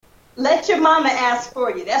let your mama ask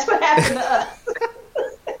for you. That's what happened to us.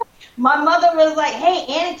 My mother was like, hey,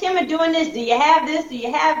 Ann and Kim are doing this. Do you have this? Do you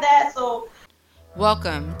have that? So,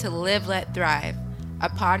 welcome to Live, Let Thrive, a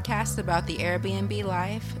podcast about the Airbnb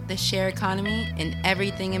life, the share economy, and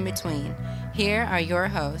everything in between. Here are your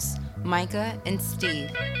hosts, Micah and Steve.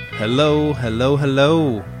 Hello, hello,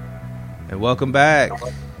 hello, and welcome back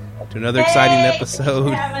to another exciting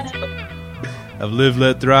episode of Live,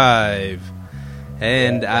 Let Thrive.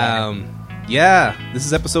 And this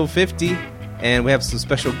is episode 50, and we have some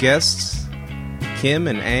special guests, Kim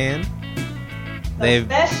and Ann. They've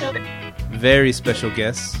very special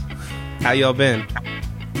guests. How y'all been?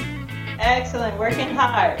 Excellent, working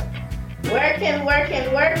hard. Working.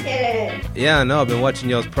 Yeah, I know. I've been watching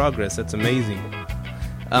y'all's progress. That's amazing.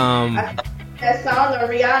 That song of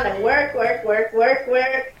Rihanna, work. That's what I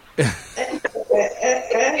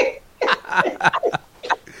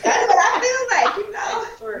feel like, you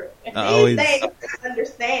know. These days, I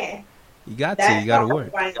understand. You got to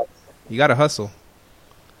work. You got to hustle.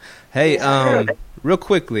 Hey, real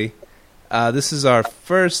quickly, this is our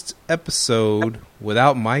first episode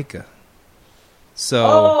without Micah. So,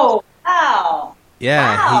 oh, wow.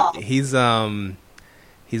 Yeah, wow. He's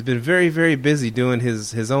been very, very busy doing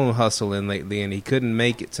his own hustling lately, and he couldn't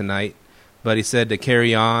make it tonight. But he said to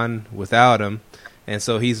carry on without him, and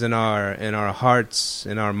so he's in our hearts,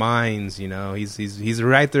 in our minds. You know, he's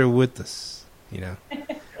right there with us. You know,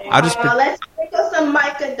 let's sprinkle some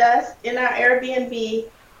Micah dust in our Airbnb.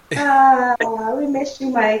 We miss you,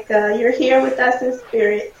 Micah. You're here with us in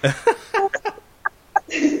spirit.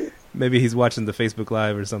 Maybe he's watching the Facebook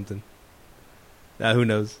Live or something. Who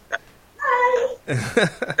knows?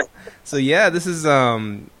 Hi. So yeah, this is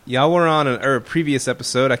y'all were on a previous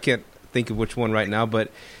episode. I can't think of which one right now,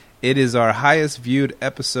 but it is our highest viewed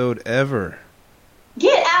episode ever.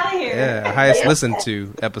 Get out of here! Yeah, our highest listened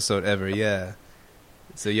to episode ever. Yeah.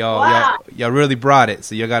 So y'all really brought it.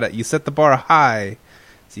 So you set the bar high.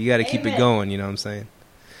 So you got to keep it going. You know what I'm saying?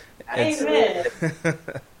 Amen.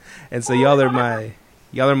 And so y'all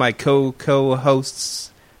are my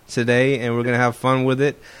co-hosts today, and we're gonna have fun with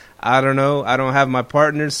it. I don't know. I don't have my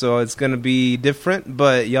partner, so it's gonna be different.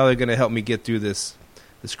 But y'all are gonna help me get through this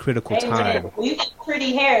critical time. You got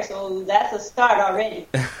pretty hair, so that's a start already.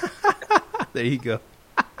 There you go.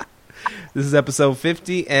 This is episode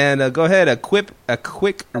 50, and go ahead, a quick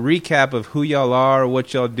recap of who y'all are,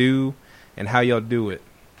 what y'all do, and how y'all do it.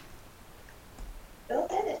 Go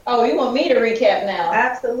ahead. Oh, you want me to recap now?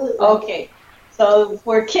 Absolutely. Okay. So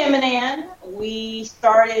for Kim and Ann, we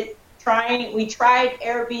tried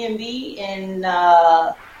Airbnb in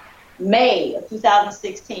May of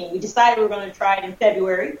 2016. We decided we were going to try it in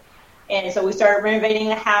February. And so we started renovating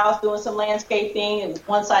the house, doing some landscaping. It was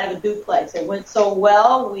one side of a duplex. It went so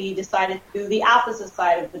well, we decided to do the opposite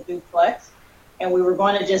side of the duplex. And we were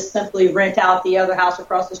going to just simply rent out the other house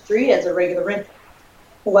across the street as a regular rental.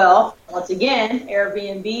 Well, once again,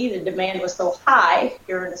 Airbnb, the demand was so high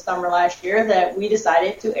during the summer last year that we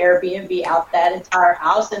decided to Airbnb out that entire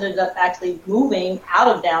house. Ended up actually moving out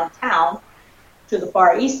of downtown to the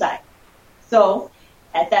Far East Side. So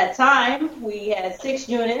at that time, we had 6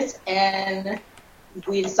 units, and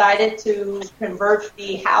we decided to convert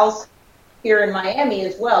the house here in Miami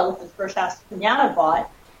as well, which was the first house Kenyatta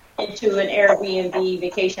bought, into an Airbnb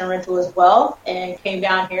vacation rental as well, and came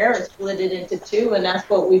down here and split it into 2, and that's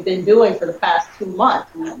what we've been doing for the past 2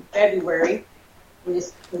 months. In February, we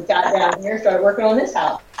got down here and started working on this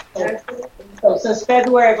house. So since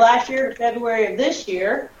February of last year to February of this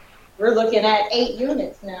year, we're looking at 8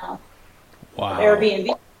 units now. Wow. Airbnb,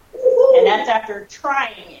 and that's after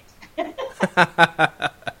trying it.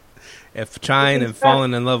 If trying and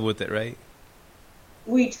falling in love with it, right?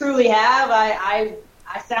 We truly have. I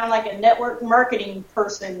sound like a network marketing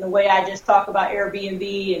person the way I just talk about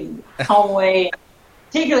Airbnb and HomeAway,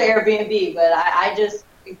 particularly Airbnb, but I just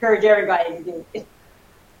encourage everybody to do it.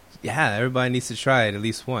 Yeah, everybody needs to try it at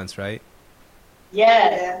least once, right?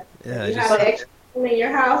 Yes. Yeah. You have extra in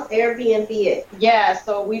your house, Airbnb it. Yeah,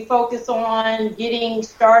 so we focus on getting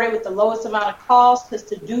started with the lowest amount of cost, because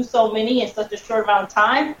to do so many in such a short amount of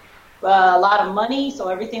time, a lot of money. So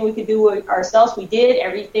everything we could do ourselves, we did.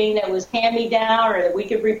 Everything that was hand-me-down or that we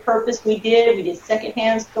could repurpose, we did. We did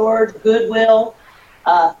secondhand stores, Goodwill,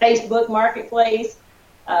 Facebook Marketplace.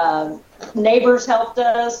 Neighbors helped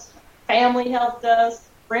us. Family helped us.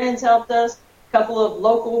 Friends helped us. A couple of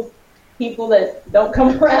local people that don't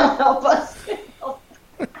come around help us.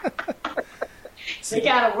 They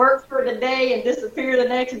kind of work for the day and disappear the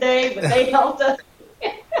next day, but they helped us.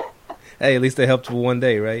 Hey, at least they helped for one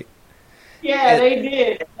day, right? Yeah, they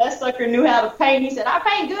did. That's sucker knew how to paint. He said, I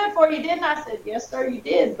paint good for you, didn't I? I said, yes, sir, you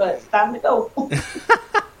did, but it's time to go.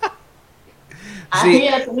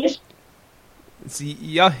 See,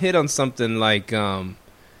 y'all hit on something like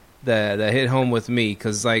that hit home with me,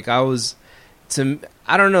 because like I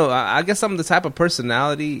don't know, I guess I'm the type of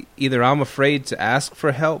personality, either I'm afraid to ask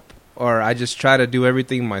for help or I just try to do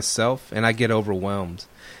everything myself and I get overwhelmed.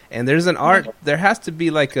 And there's an art, there has to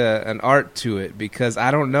be like an art to it, because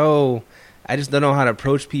I just don't know how to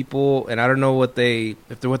approach people, and I don't know what they're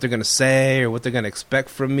going to say or what they're going to expect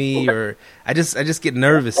from me, or I just get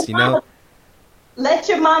nervous, you know. Let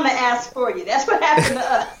your mama ask for you. That's what happened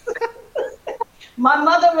to us. My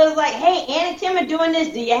mother was like, hey, Ann and Tim are doing this.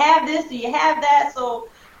 Do you have this? Do you have that? So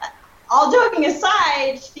all joking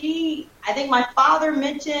aside, I think my father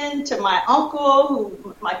mentioned to my uncle,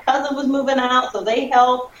 who my cousin was moving out, so they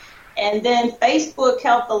helped. And then Facebook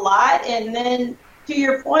helped a lot. And then to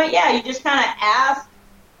your point, yeah, you just kind of ask.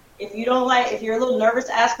 If you're a little nervous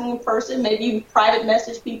asking in person, maybe you private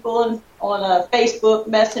message people on a Facebook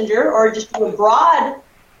Messenger, or just do a broad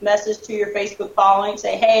message to your Facebook following.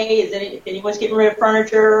 Say, hey, if anyone's getting rid of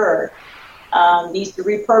furniture or needs to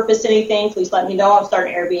repurpose anything, please let me know. I'm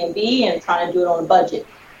starting Airbnb and trying to do it on a budget.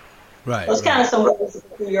 Right. So it's kind of some ways to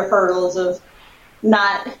get through your hurdles of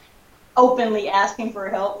not openly asking for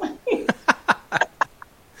help.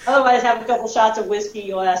 Otherwise, have a couple shots of whiskey,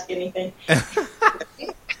 you'll ask anything.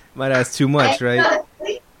 Might ask too much, right?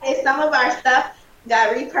 Some of our stuff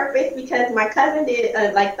got repurposed because my cousin did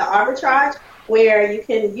like the arbitrage, where you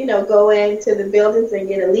can, go into the buildings and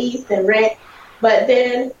get a lease and rent. But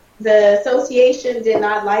then the association did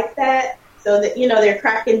not like that, so that they're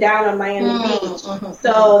cracking down on Miami Beach.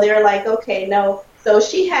 So they're like, okay, no. So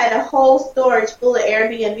she had a whole storage full of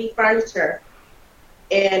Airbnb furniture,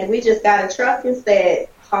 and we just got a truck and said,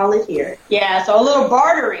 call it here. Yeah, so a little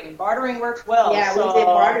bartering. Bartering works well. Yeah, we did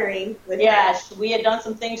bartering with her. We had done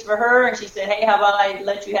some things for her, and she said, hey, how about I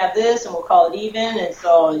let you have this, and we'll call it even. And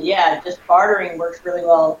so, yeah, just bartering works really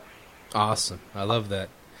well. Awesome. I love that.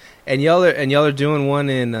 And y'all are doing one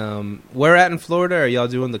in, where at in Florida? Are y'all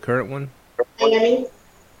doing the current one? Miami.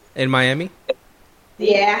 In Miami?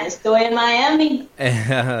 Yeah. Estoy en Miami.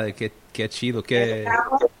 Qué chido, qué...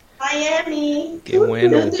 Miami. Qué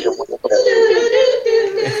bueno.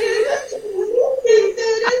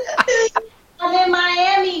 I'm in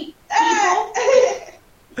Miami,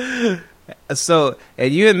 people. So,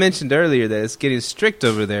 and you had mentioned earlier that it's getting strict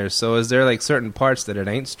over there. So, is there like certain parts that it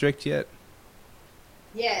ain't strict yet?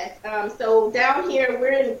 Yes. So down here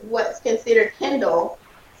we're in what's considered Kendall.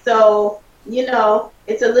 So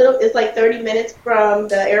it's like 30 minutes from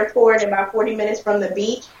the airport and about 40 minutes from the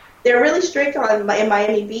beach. They're really strict in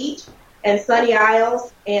Miami Beach and Sunny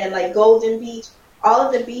Isles and like Golden Beach. All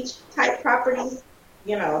of the beach type properties,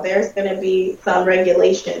 there's going to be some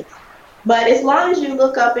regulations. But as long as you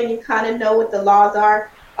look up and you kind of know what the laws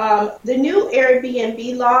are, the new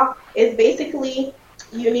Airbnb law is basically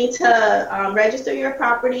you need to register your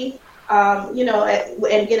property, and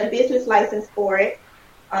get a business license for it.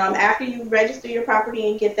 After you register your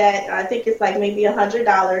property and get that, I think it's like maybe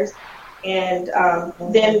 $100. And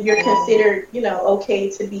then you're considered,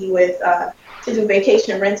 okay to be with, to do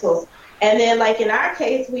vacation rentals. And then, like in our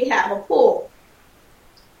case, we have a pool.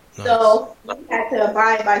 Nice. So you have to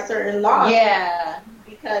abide by certain laws. Yeah.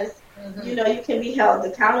 Because, you can be held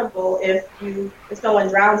accountable if someone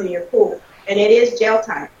drowns in your pool. And it is jail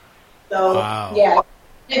time. So, wow. Yeah,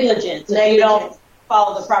 negligence. Now you don't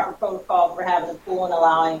follow the proper protocol for having a pool and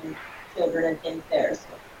allowing children and things there.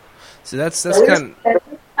 So that's kind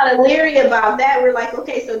of leery about that. We're like,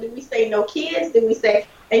 okay, so do we say no kids? Do we say,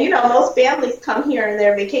 and most families come here and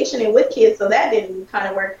they're vacationing with kids, so that didn't kind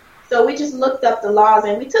of work. So we just looked up the laws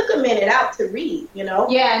and we took a minute out to read,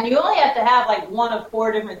 Yeah, and you only have to have like one of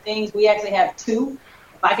 4 different things. We actually have 2.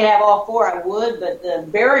 If I could have all 4, I would, but the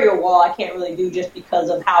barrier wall I can't really do just because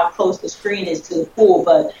of how close the screen is to the pool.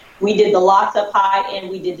 But we did the locks up high and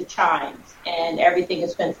we did the chimes, and everything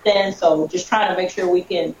has been thin. So just trying to make sure we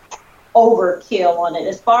can overkill on it.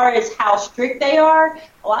 As far as how strict they are,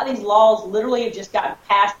 a lot of these laws literally have just gotten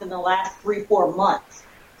passed in the last 3-4 months.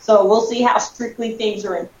 So we'll see how strictly things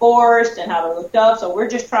are enforced and how they're looked up. So we're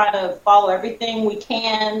just trying to follow everything we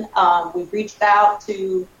can. We've reached out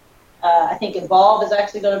to, I think Evolve is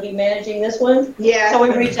actually going to be managing this one. Yeah. So we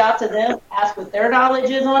reached out to them, asked what their knowledge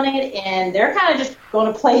is on it, and they're kind of just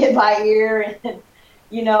going to play it by ear and,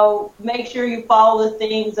 make sure you follow the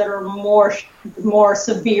things that are more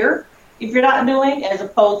severe if you're not doing, as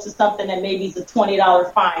opposed to something that maybe is a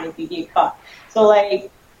 $20 fine if you get caught. So,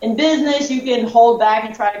 like, in business, you can hold back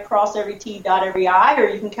and try to cross every T, dot every I, or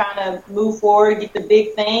you can kind of move forward, get the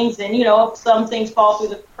big things, and, if some things fall through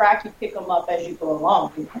the crack, you pick them up as you go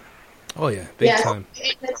along. Oh, yeah, big time.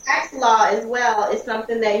 And the tax law as well is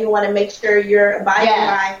something that you want to make sure you're abiding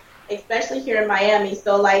by, especially here in Miami.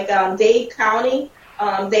 So, like Dade County,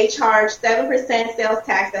 they charge 7% sales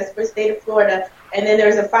tax. That's for the state of Florida. And then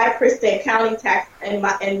there's a 5% county tax in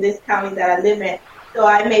this county that I live in. So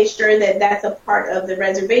I made sure that that's a part of the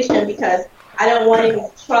reservation because I don't want any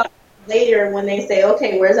trouble later when they say,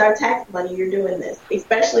 okay, where's our tax money? You're doing this,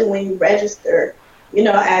 especially when you register,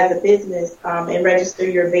 as a business and register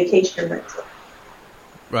your vacation rental.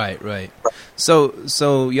 Right.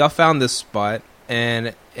 So y'all found this spot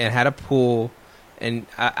and had a pool. And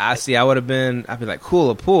I'd be like,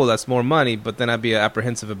 cool, a pool, that's more money. But then I'd be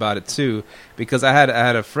apprehensive about it too, because I had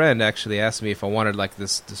a friend actually ask me if I wanted like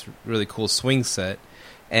this really cool swing set,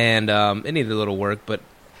 and it needed a little work. But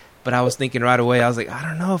I was thinking right away, I was like, I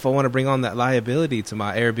don't know if I want to bring on that liability to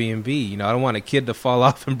my Airbnb. I don't want a kid to fall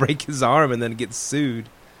off and break his arm and then get sued.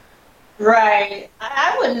 Right.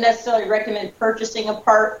 I wouldn't necessarily recommend purchasing a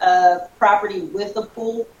property with a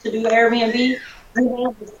pool to do Airbnb. We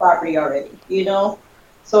have this property already,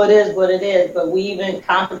 so it is what it is. But we even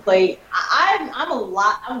contemplate.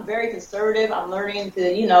 I'm very conservative. I'm learning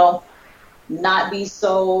to, not be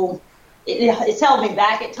so. It's held me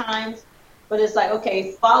back at times, but it's like,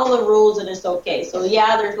 okay, follow the rules and it's okay. So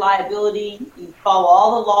yeah, there's liability. You follow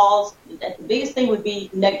all the laws. The biggest thing would be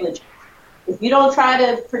negligence. If you don't try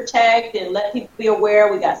to protect and let people be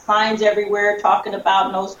aware, we got signs everywhere talking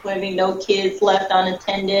about no swimming, no kids left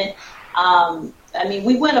unattended.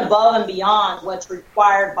 We went above and beyond what's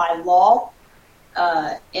required by law,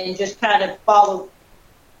 and just kind of follow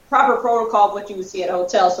proper protocol of what you would see at a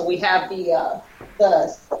hotel. So we have the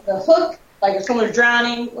hook, like if someone's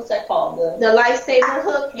drowning, what's that called? The lifesaver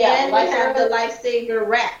hook. Yeah, and we have the lifesaver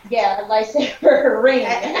wrap. Yeah, lifesaver ring.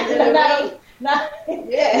 Not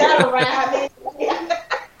a wrap.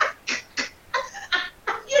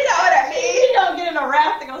 You know what I mean? You don't get in a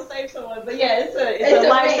raft to go save someone, but yeah, it's a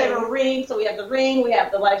lifesaver ring. So we have the ring, we have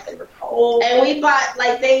the lifesaver pole, and we bought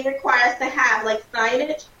they require us to have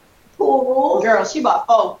signage, pool rules. Girl, she bought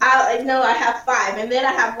 4. I have 5, and then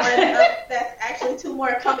I have one that's actually 2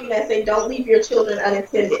 more coming that say don't leave your children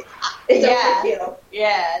unattended. It's a big deal.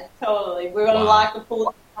 Yeah, totally. We're gonna lock the pool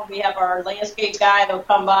down. We have our landscape guy that'll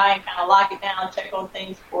come by and kind of lock it down, check on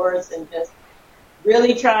things for us, and just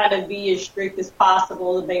really try to be as strict as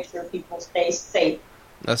possible to make sure people stay safe.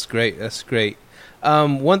 That's great.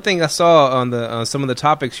 One thing I saw on some of the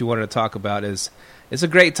topics you wanted to talk about is it's a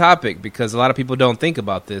great topic because a lot of people don't think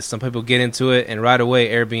about this. Some people get into it and right away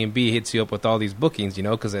Airbnb hits you up with all these bookings,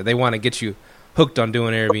 because they want to get you hooked on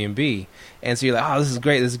doing Airbnb. And so you're like, oh, this is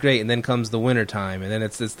great. And then comes the winter time, and then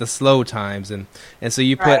it's the slow times, and so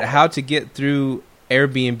you put how to get through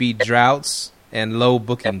Airbnb droughts and low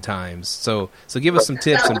booking times. So give us some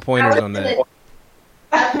tips and pointers on that.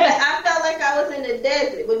 I felt like I was in the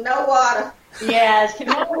desert with no water. Yes,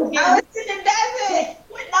 I was in the desert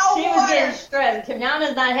with no water. She was getting stressed.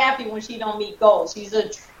 Kenyana's not happy when she don't meet goals. She's a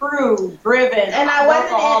true driven and I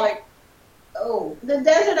workaholic. The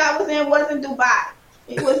desert I was in wasn't Dubai.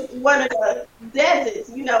 It was one of the deserts,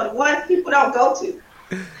 the ones people don't go to.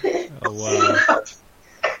 Oh wow.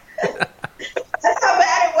 That's how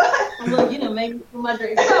bad it was. Look, maybe too much.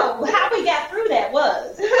 So how we got through that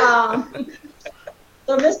was,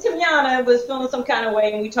 so Miss Kenyana was feeling some kind of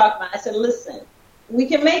way, and we talked about it. I said, listen, we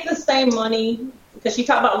can make the same money, because she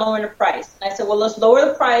talked about lowering the price. And I said, well, let's lower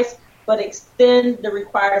the price, but extend the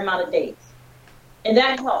required amount of days. And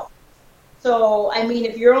that helped. So,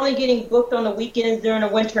 if you're only getting booked on the weekends during the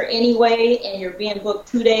winter anyway, and you're being booked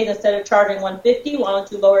 2 days instead of charging $150, why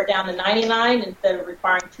don't you lower it down to $99? Instead of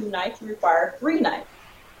requiring 2 nights, you require 3 nights.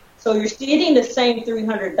 So you're still getting the same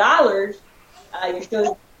 $300. You're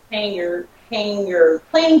still paying your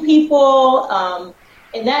cleaning people,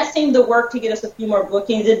 and that seemed to work to get us a few more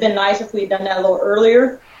bookings. It'd been nice if we had done that a little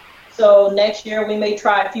earlier. So next year we may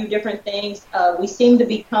try a few different things. We seem to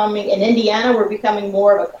be in Indiana, we're becoming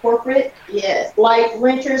more of a corporate like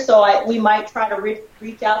renter, so we might try to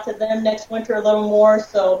reach out to them next winter a little more.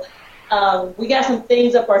 So we got some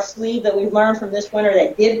things up our sleeve that we've learned from this winter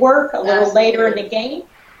that did work a little later in the game.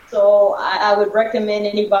 So I would recommend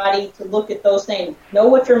anybody to look at those things. Know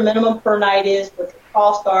what your minimum per night is, what your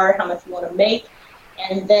costs are, how much you want to make,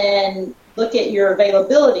 and then look at your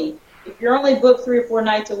availability. If you're only booked 3 or 4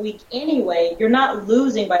 nights a week anyway, you're not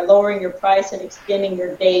losing by lowering your price and extending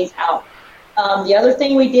your days out. The other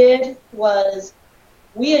thing we did was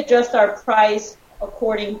we adjust our price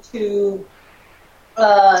according to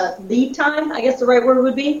lead time, I guess the right word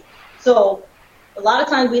would be. So a lot of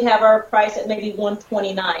times we'd have our price at maybe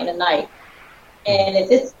 $129 a night. And if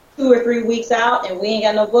it's 2 or 3 weeks out and we ain't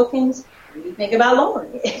got no bookings, we think about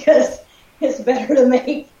lowering it because it's better to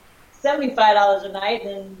make $75 a night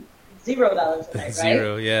than $0 a night, right?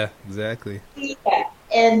 Zero, yeah, exactly. Yeah,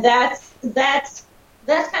 and that's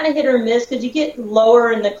kind of hit or miss because you get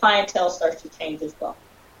lower and the clientele starts to change as well.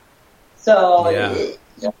 So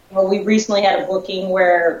we recently had a booking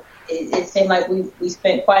where it seemed like we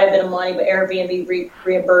spent quite a bit of money, but Airbnb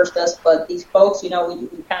reimbursed us. But these folks, we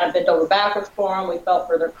kind of bent over backwards for them. We felt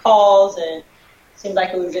for their calls, and it seemed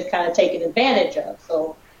like we were just kind of taken advantage of.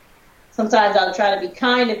 So sometimes I'll try to be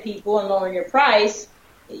kind to people and lower your price.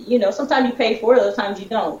 Sometimes you pay for it, other times you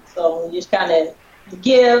don't. So you just kind of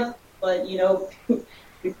give, but, be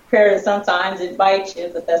prepared that sometimes it bites you,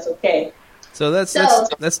 but that's okay. So let's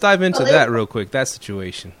dive into that real quick, that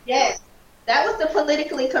situation. Yes. That was the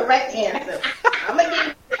politically correct answer. I'm going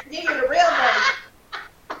to give you the real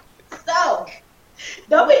one. So,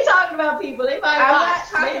 don't be talking about people. They might I'm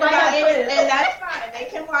watch. not talking about it, and that's fine. They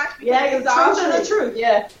can watch because it's all truth is the truth,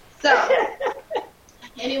 yeah. So,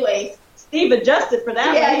 anyways. Steve adjusted for that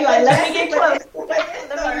one. He like, let me get close. So, look at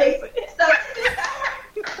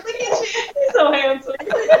you. He's so handsome.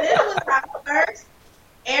 This was my first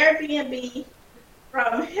Airbnb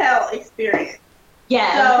from hell experience.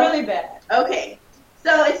 Yeah, so, it's really bad. Okay.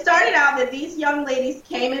 So it started out that these young ladies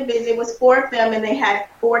came and visited. It was 4 of them, and they had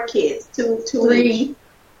 4 kids. Three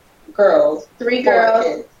girls. 3 girls.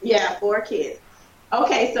 Kids. Yeah, 4 kids.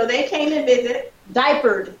 Okay, so they came and visit.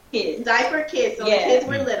 Diapered kids. So the kids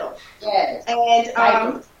were little. Yes.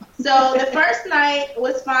 And so the first night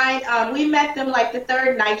was fine. We met them like the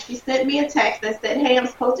 3rd night. She sent me a text that said, hey, I'm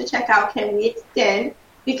supposed to check out. Can we extend?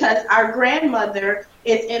 Because our grandmother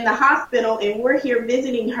is in the hospital, and we're here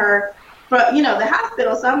visiting her from, the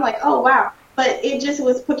hospital. So I'm like, oh, wow. But it just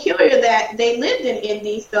was peculiar that they lived in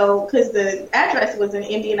Indy, so because the address was an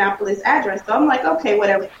Indianapolis address. So I'm like, okay,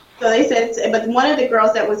 whatever. So they said, but one of the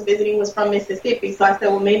girls that was visiting was from Mississippi. So I said,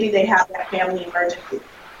 well, maybe they have that family emergency.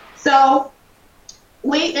 So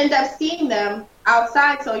we end up seeing them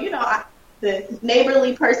outside. So, the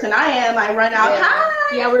neighborly person I am, I run out. Yeah.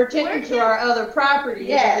 Hi. Yeah, we're taking to our other property.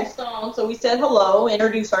 Yeah. So we said hello,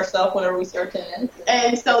 introduce ourselves whenever we start tenants.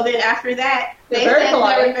 And so then after that, they were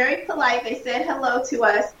very polite. They said hello to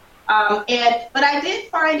us. But I did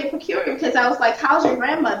find it peculiar because I was like, how's your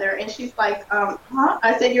grandmother? And she's like, huh?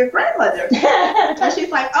 I said, your grandmother. And she's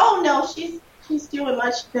like, oh, no, she's doing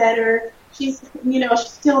much better. She's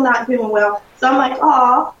still not doing well. So I'm like,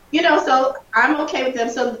 oh, so I'm okay with them.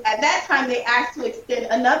 So at that time, they asked to extend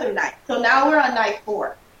another night. So now we're on night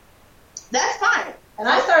 4. That's fine. And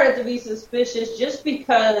I started to be suspicious just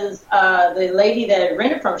because the lady that I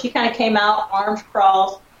rented from, she kind of came out, arms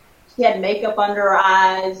crossed. She had makeup under her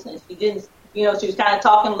eyes, and she didn't, she was kind of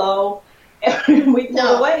talking low. And we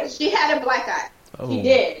pulled away. She had a black eye. Oh. She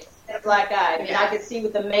did. A black eye. And I could see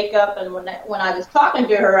with the makeup, and when I was talking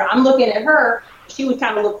to her, I'm looking at her. She would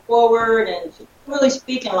kind of look forward, and she was really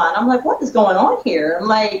speaking a lot. I'm like, what is going on here? I'm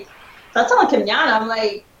like, so I told Kenyana, I'm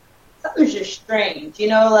like, something's just strange, I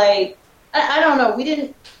don't know.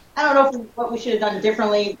 I don't know what we should have done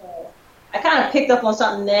differently. But I kind of picked up on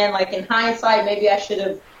something then. Like in hindsight, maybe I should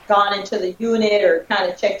have gone into the unit or kind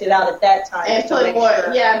of checked it out at that time. And put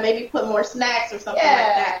more, maybe put more snacks or something like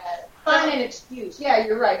that. Find an excuse. Yeah,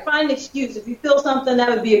 you're right. Find an excuse. If you feel something, that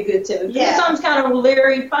would be a good tip. If something's kind of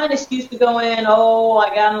leery, find an excuse to go in. Oh,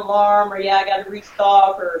 I got an alarm, or I got to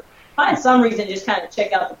restock, or find some reason to just kind of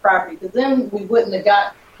check out the property, because then we wouldn't have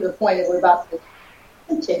got to the point that we're about to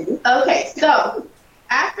continue. Okay, so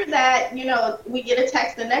after that, we get a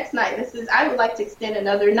text the next night. This is, I would like to extend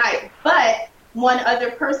another night, but one other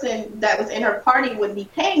person that was in her party would be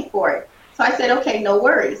paying for it. So I said, okay, no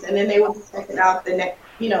worries. And then they would check it out the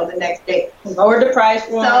next day. Lowered the price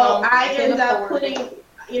for them. So I end up putting,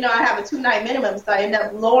 I have a 2-night minimum, so I end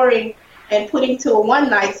up lowering and putting to a 1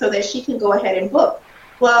 night so that she can go ahead and book.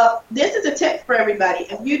 Well, this is a tip for everybody.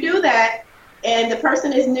 If you do that and the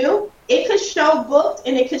person is new, it could show booked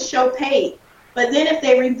and it could show paid. But then if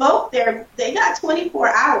they revoke they got 24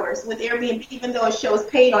 hours with Airbnb, even though it shows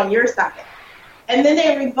paid on your side. And then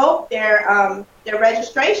they revoked their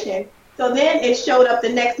registration. So then it showed up the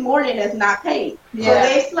next morning as not paid. Yeah. So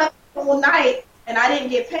they slept the whole night, and I didn't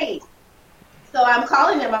get paid. So I'm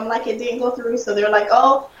calling them. I'm like, it didn't go through. So they're like,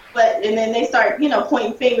 oh, and then they start,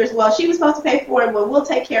 pointing fingers. Well, she was supposed to pay for it, but we'll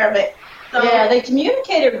take care of it. So, yeah, they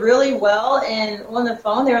communicated really well, and on the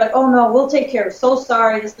phone they were like, oh, no, we'll take care of it. So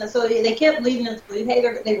sorry. So they kept leading us to believe, hey,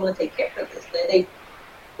 they want to take care of this.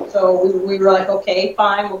 So we were like, okay,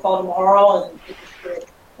 fine, we'll call tomorrow and get this straight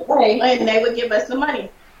away. And they would give us the money.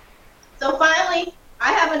 So finally,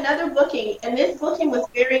 I have another booking, and this booking was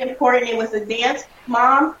very important. It was a dance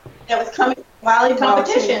mom that was coming to volleyball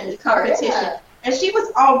competition. Yeah. And she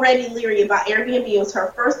was already leery about Airbnb. It was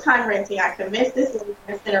her first time renting. I convinced this woman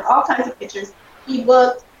and sent her all kinds of pictures. She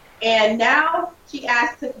booked, and now she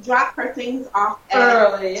asked to drop her things off at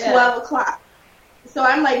early, 12 o'clock. So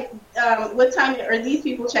I'm like, what time are these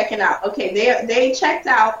people checking out? Okay, they checked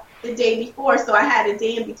out the day before, so I had a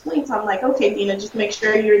day in between. So I'm like, okay, Dina, just make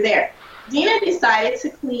sure you're there. Dina decided to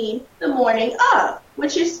clean the morning up,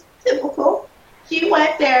 which is typical. She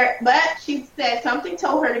went there, but she said something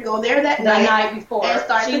told her to go there that night before and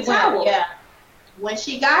start the towel. Yeah. When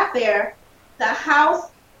she got there, the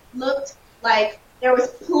house looked like there was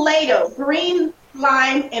Play-Doh, green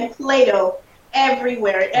slime and Play-Doh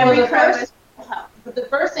everywhere. Every crevice. But the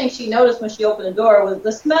first thing she noticed when she opened the door was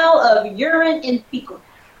the smell of urine and fecal.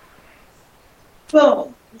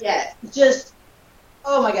 Boom. Yes. Just,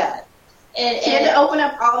 oh my God. And she had to open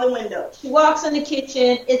up all the windows. She walks in the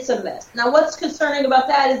kitchen, it's a mess. Now what's concerning about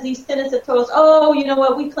that is these tenants that told us, oh, you know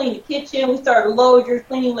what, we cleaned the kitchen, we started low, your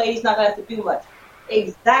cleaning lady's not going to have to do much.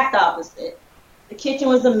 Exact opposite. The kitchen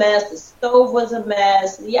was a mess, the stove was a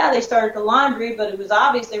mess. Yeah, they started the laundry, but it was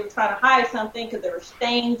obvious they were trying to hide something because there were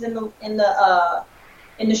stains in the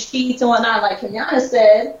sheets and whatnot. Like Kenyana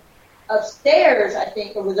said, upstairs, I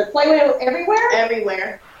think, or was there Play-Doh everywhere?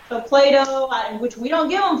 Everywhere. So Play-Doh, which we don't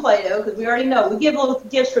give them Play-Doh because we already know. We give little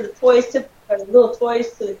gifts for the toys, or little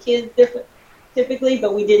toys to the kids typically,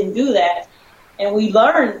 but we didn't do that. And we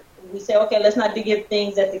learned, we say, okay, let's not give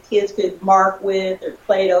things that the kids could mark with or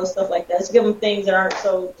Play-Doh, stuff like that. Let's give them things that aren't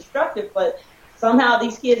so destructive. But somehow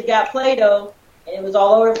these kids got Play-Doh, and it was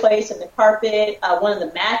all over the place, and the carpet, one of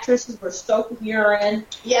the mattresses were soaked with urine.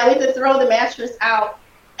 Yeah, we had to throw the mattress out.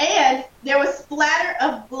 And there was splatter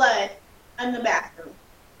of blood in the bathroom.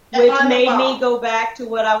 Which made me go back to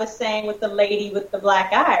what I was saying with the lady with the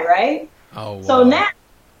black eye, right? Oh, wow. So now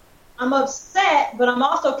I'm upset, but I'm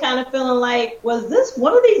also kind of feeling like, was this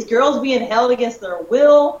one of these girls being held against their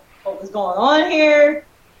will? What was going on here?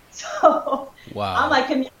 So wow. I'm like,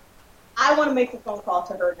 I want to make the phone call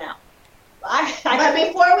to her now. But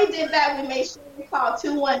before we did that, we made sure we called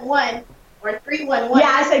 211 or 311. Yeah,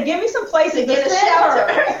 I said, give me some places to get a shelter.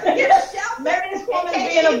 Get a shelter. Maybe this woman's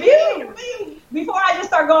being abused. Before I just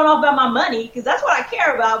start going off about my money, because that's what I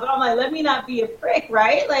care about. But I'm like, let me not be a prick,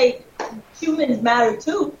 right? Like, humans matter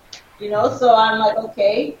too, you know? So I'm like,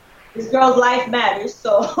 okay, this girl's life matters,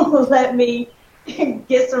 so let me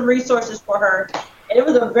get some resources for her. And it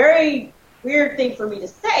was a very weird thing for me to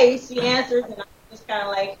say. She answers, and I'm just kind of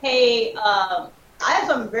like, hey, I have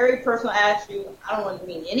something very personal to ask you. I don't want to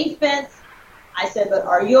mean any offense. I said, but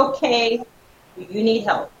are you okay? Do you need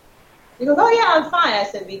help? She goes, oh, yeah, I'm fine. I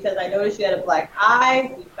said, because I noticed you had a black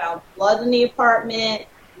eye. We found blood in the apartment.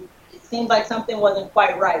 It seemed like something wasn't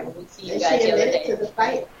quite right when we see you guys the other day. To the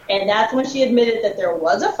fight. And that's when she admitted that there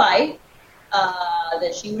was a fight,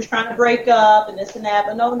 that she was trying to break up and this and that.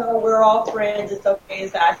 But no, we're all friends. It's okay.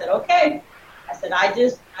 So I said, okay. I said,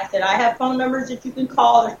 I have phone numbers that you can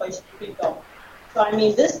call. There's places you can go. So, I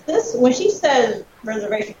mean, this when she says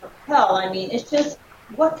reservation for hell, I mean, it's just,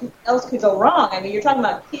 what else could go wrong? I mean, you're talking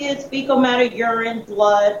about kids, fecal matter, urine,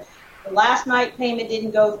 blood. The last night payment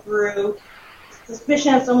didn't go through.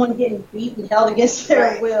 Suspicion of someone getting beaten, held against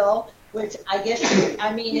their will, which I guess,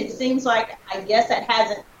 I mean, it seems like, I guess that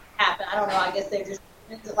hasn't happened. I don't know. I guess they just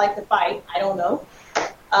like to fight. I don't know.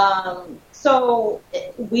 So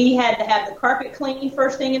we had to have the carpet cleaned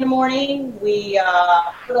first thing in the morning.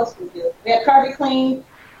 What else did we do? We had carpet cleaned.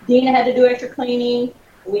 Dina had to do extra cleaning.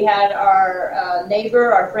 We had our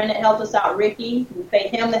neighbor, our friend that helped us out, Ricky. We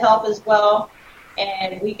paid him to help as well.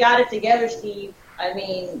 And we got it together, Steve. I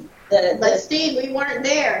mean, But Steve, we weren't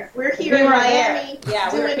there. We're here in Miami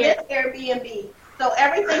doing this Airbnb. So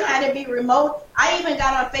everything had to be remote. I even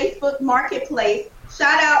got on Facebook Marketplace.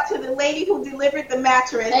 Shout out to the lady who delivered the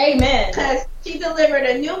mattress. Amen. Because she delivered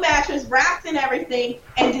a new mattress, wrapped and everything,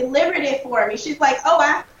 and delivered it for me. She's like, I'm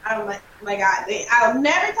like, oh my God, I'll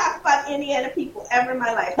never talk about any other people ever in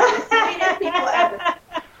my life. The sweetest people ever.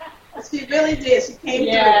 She really did. She came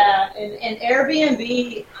through. Yeah, and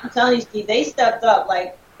Airbnb, I'm telling you, Steve, they stepped up.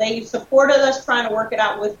 Like, they supported us trying to work it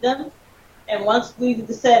out with them. And once we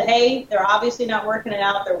said, hey, they're obviously not working it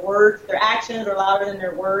out, their actions are louder than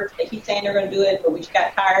their words. They keep saying they're going to do it, but we just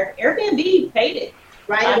got tired. Airbnb paid it.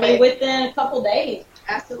 Right I away. mean, within a couple days.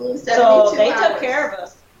 Absolutely. So they took care of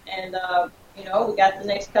us. And, we got the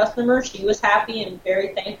next customer. She was happy and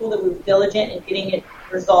very thankful that we were diligent in getting it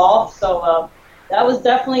resolved. So that was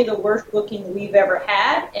definitely the worst booking we've ever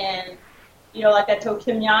had. And, you know, like I told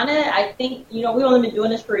Kim Yana, I think, you know, we've only been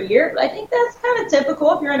doing this for a year, but I think that's kind of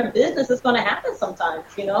typical. If you're in a business, it's going to happen sometimes,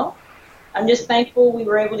 you know. I'm just thankful we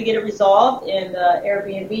were able to get it resolved, and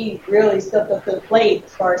Airbnb really stepped up to the plate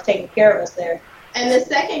as far as taking care of us there. And the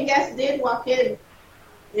second guest did walk into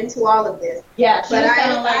all of this. Yeah, she was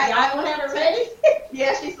kind of like, y'all don't have it ready?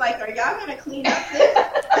 Yeah, she's like, are y'all going to clean up this?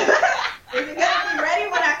 Is it going to be ready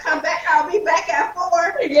when I come back? I'll be back at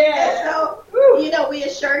 4. Yeah. And so, you know, we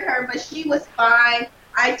assured her, but she was fine.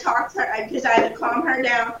 I talked to her because I had to calm her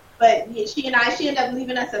down. But she ended up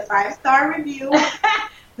leaving us a 5-star review.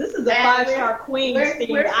 This is a 5-star queen, Steve.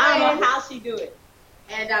 I don't know how she do it.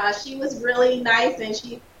 And she was really nice, and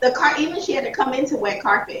she had to come into wet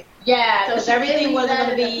carpet. Yeah, because so everything wasn't going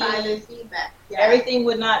to be. Yeah. Everything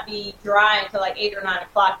would not be dry until like 8 or 9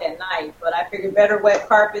 o'clock that night. But I figured better wet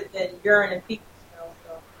carpet than urine and fecal smell.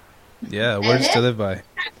 So. Yeah, words to live by.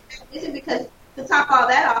 Because to top all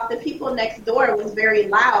that off, the people next door was very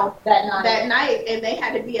loud that night, and they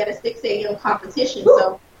had to be at a 6 a.m. competition. Woo!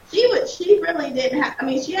 So she really didn't have. I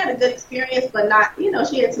mean, she had a good experience, but not. You know,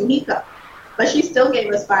 she had some hiccups. But she still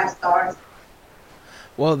gave us 5 stars.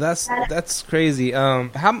 Well, that's crazy.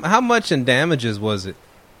 How much in damages was it?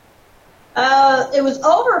 It was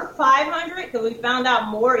over 500 because we found out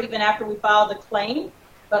more even after we filed the claim.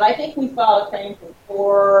 But I think we filed a claim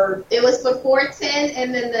for It was for $410,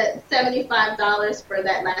 and then the $75 for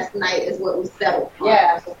that last night is what we settled for.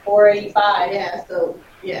 Yeah, so $485. Yeah, so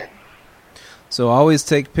yeah. So always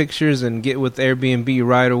take pictures and get with Airbnb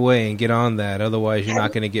right away and get on that. Otherwise, you're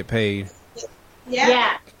not going to get paid.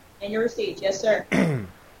 Yeah. And your receipt, yes, sir.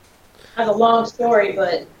 That's a long story,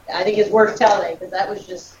 but I think it's worth telling because that was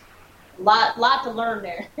just a lot to learn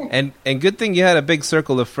there. and good thing you had a big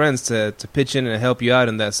circle of friends to pitch in and help you out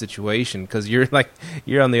in that situation because you're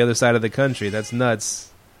on the other side of the country. That's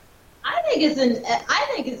nuts. I think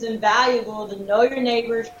it's invaluable to know your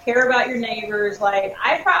neighbors, care about your neighbors. Like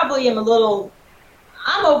I probably am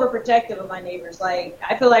I'm overprotective of my neighbors. Like,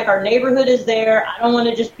 I feel like our neighborhood is there. I don't want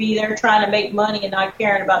to just be there trying to make money and not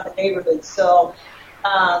caring about the neighborhood. So,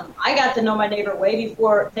 I got to know my neighbor way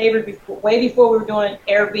before we were doing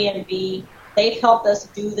Airbnb. They've helped us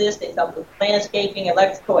do this. They've helped with landscaping,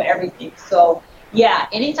 electrical, everything. So, yeah,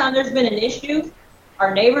 anytime there's been an issue,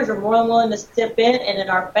 our neighbors are more than willing to step in. And in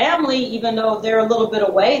our family, even though they're a little bit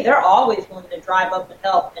away, they're always willing to drive up and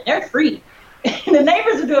help. And they're free. The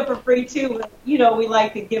neighbors will do it for free too, but you know we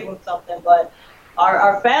like to give them something. But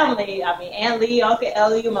our family, I mean, Aunt Lee, Uncle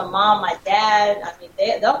Ellie, my mom, my dad, I mean,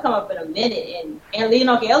 they'll come up in a minute. And Aunt Lee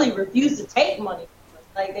and Uncle Ellie refuse to take money from us.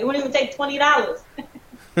 Like they won't even take $20.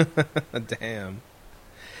 Damn.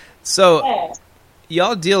 So yeah.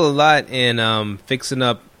 Y'all deal a lot in fixing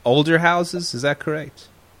up older houses. Is that correct?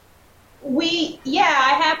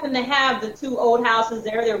 I happen to have the 2 old houses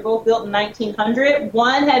there. They were both built in 1900.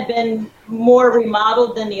 One had been more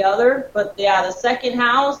remodeled than the other, but yeah, the second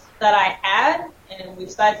house that I had, and we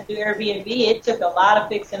decided to do Airbnb, it took a lot of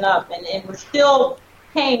fixing up, and we're still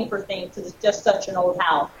paying for things because it's just such an old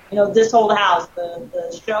house. You know, this old house,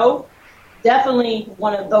 the show, definitely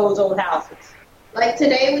one of those old houses. Like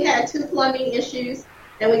today we had 2 plumbing issues,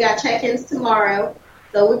 and we got check-ins tomorrow,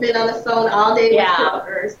 so we've been on the phone all day with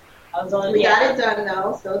plumbers. We got it done,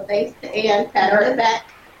 though, so thanks to Ann. Pat on the back.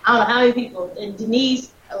 I don't know how many people. And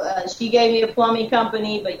Denise, she gave me a plumbing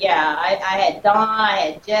company, but yeah, I had Don, I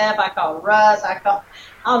had Jeff, I called Russ, I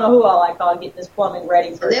don't know who all I called getting this plumbing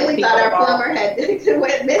ready for. And then we thought our plumber had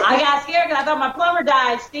went missing. I got scared because I thought my plumber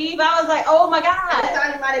died, Steve. I was like, oh my God. I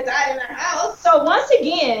thought he might have died in our house. So once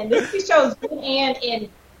again, this shows good Ann and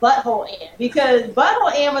Butthole Ann, because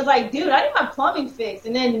Butthole Ann was like, dude, I need my plumbing fixed.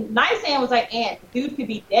 And then Nice Ann was like, Ann, the dude could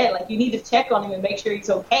be dead. Like, you need to check on him and make sure he's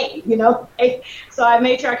okay, you know? So I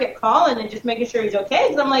made sure I kept calling and just making sure he's okay.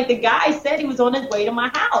 Because I'm like, the guy said he was on his way to my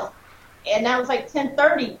house. And that was like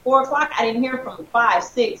 10:30, 4 o'clock. I didn't hear from him. 5,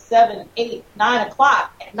 6, 7, 8, 9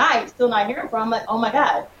 o'clock at night. Still not hearing from him. I'm like, oh my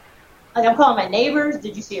God. Like, I'm calling my neighbors.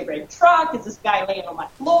 Did you see a red truck? Is this guy laying on my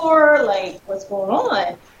floor? Like, what's going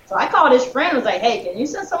on? So I called his friend and was like, hey, can you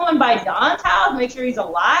send someone by Don's house, make sure he's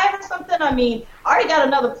alive or something? I mean, I already got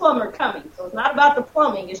another plumber coming. So it's not about the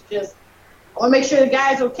plumbing. It's just I want to make sure the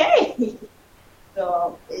guy's okay.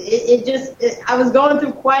 So I was going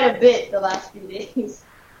through quite a bit the last few days.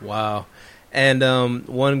 Wow. And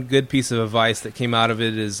one good piece of advice that came out of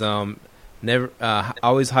it is never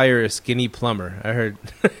always hire a skinny plumber. I heard.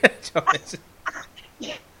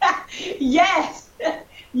 Yes.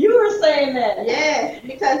 You were saying that. Yeah,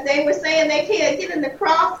 because they were saying they can't get in the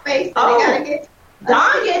crawl space, so they gotta get.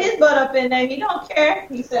 Don get his butt up in there. He don't care.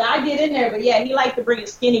 He said, I get in there, but yeah, he liked to bring a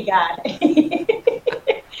skinny guy.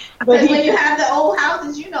 Because when you have the old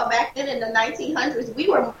houses, you know, back then in the 1900s, we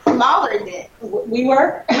were smaller then. We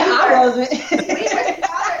were? I wasn't. We were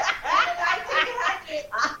smaller in the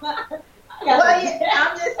 1900s. Well, yeah,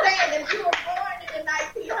 I'm just saying, if you were born in the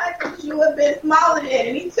 1900s, you would have been smaller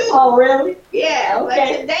than me, too. Oh, really? Yeah,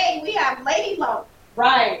 okay. But today we have lady lumps.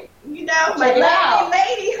 Right. You know, my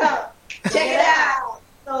lady hump. Check it out.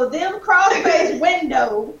 So them cross-faced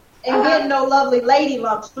windows and getting no lovely lady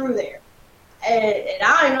lumps through there. And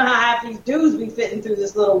I don't even know how half these dudes be fitting through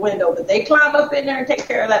this little window, but they climb up in there and take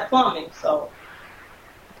care of that plumbing. So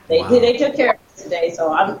they took care of it today.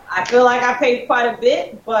 So I feel like I paid quite a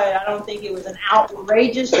bit, but I don't think it was an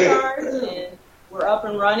outrageous charge. And we're up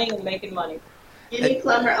and running and making money. Skinny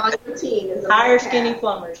plumber on your team is hire skinny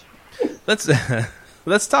plumbers.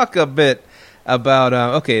 Let's talk a bit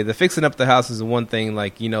about the fixing up the house is one thing,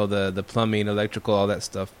 like, you know, the plumbing, electrical, all that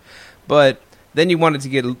stuff, but then you wanted to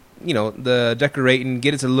get, you know, the decorating,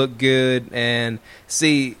 get it to look good, and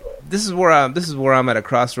see, this is where I'm at a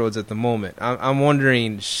crossroads at the moment. I'm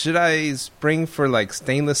wondering, should I spring for like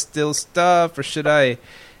stainless steel stuff, or should I,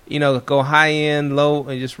 you know, go high end, low,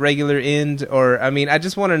 and just regular end? Or, I mean, I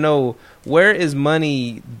just want to know, where is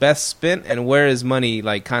money best spent and where is money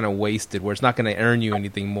like kind of wasted, where it's not going to earn you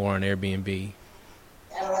anything more on Airbnb?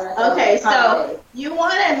 Okay, so you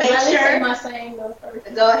want to make sure. My saying goes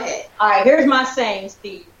first. Go ahead. All right, here's my saying,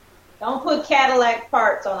 Steve. Don't put Cadillac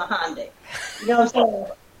parts on a Hyundai. You know what I'm saying?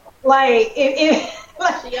 Like,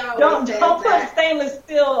 don't put stainless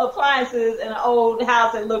steel appliances in an old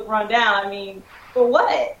house that look run down. I mean, for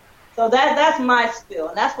what? So that's my spiel,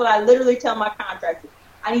 and that's what I literally tell my contractors.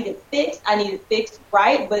 I need it fixed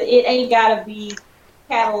right, but it ain't gotta be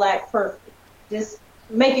Cadillac perfect. Just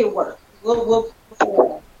make it work. We'll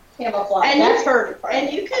camouflage. And that's her part.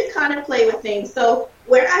 And you can kind of play with things. So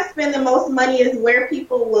where I spend the most money is where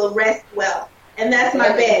people will rest well, and that's my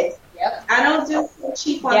beds. Yep. I don't do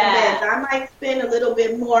cheap on the beds. I might spend a little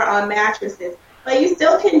bit more on mattresses, but you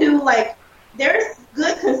still can do, like, there's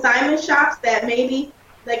good consignment shops that maybe,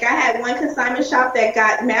 like, I had one consignment shop that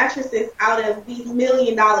got mattresses out of these $1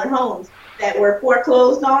 million homes that were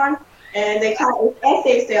foreclosed on, and they call it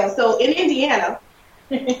essay sales. So in Indiana,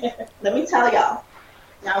 let me tell y'all.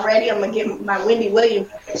 Y'all ready? I'm going to get my Wendy Williams.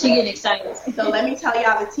 She getting excited. So let me tell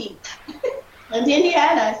y'all the tea. In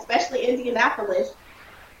Indiana, especially Indianapolis,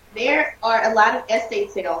 there are a lot of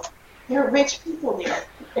estate sales. There are rich people there.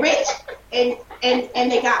 Rich. And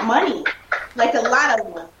they got money. Like a lot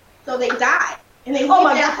of them. So they die. And they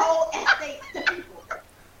leave their whole estate to people.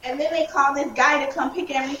 And then they call this guy to come pick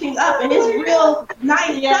everything up. And it's real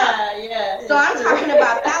nice stuff. Yeah. So I'm talking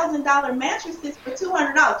about $1,000 mattresses for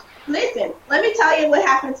 $200. Listen, let me tell you what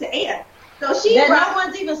happened to Ann. So no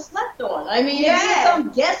one's even slept on. I mean, it's some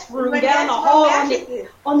guest room down the hall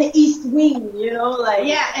on the east wing, you know, like.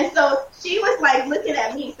 Yeah, and so she was like looking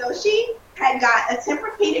at me. So she had got a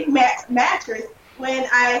Tempur-Pedic mattress when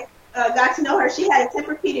I got to know her. She had a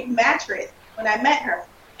Tempur-Pedic mattress when I met her,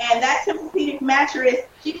 and that Tempur-Pedic mattress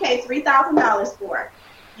she paid $3,000 for.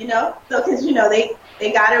 You know, so because you know they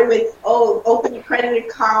got her with open accredited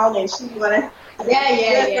card, and she wanted for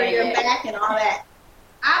your back and all that.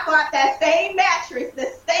 I bought that same mattress, the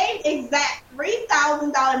same exact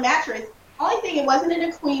 $3,000 mattress. Only thing, it wasn't in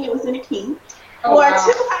a queen, it was in a king. For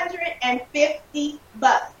 $250.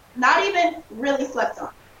 Not even really slept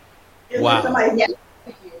on. It was somebody's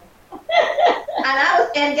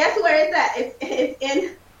and guess where it's at?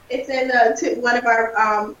 It's in one of our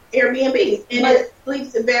Airbnbs, and it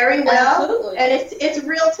sleeps very well. Absolutely. And it's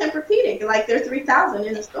real Tempur-Pedic. Like they're $3,000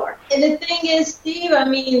 in the store. And the thing is, Steve, I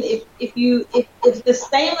mean, if the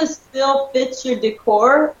stainless steel fits your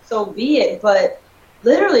decor, so be it. But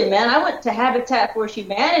literally, man, I went to Habitat for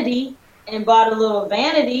Humanity and bought a little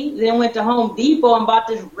vanity. Then went to Home Depot and bought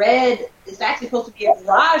this red. It's actually supposed to be a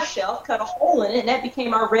garage shelf. Cut a hole in it, and that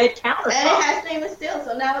became our red countertop. And it has stainless steel,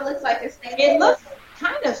 so now it looks like a stainless. It looks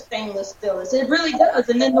kind of stainless steel. It really does.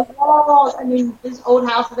 And then the walls, I mean, this old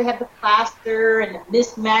house, they have the plaster and the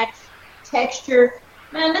mismatched texture.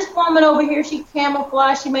 Man, this woman over here, she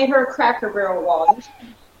camouflaged. She made her a Cracker Barrel wall.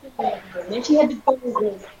 And then she had the gold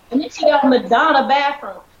room. And then she got a Madonna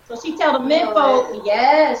bathroom. So she tell the men folk,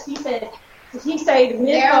 yes, she said the men folks.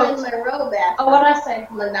 Marilyn Monroe bathroom. Oh, what I say?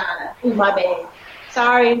 Madonna. Ooh, my bad.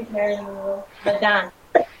 Sorry, Marilyn Monroe. Madonna.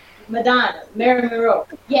 Marilyn Monroe.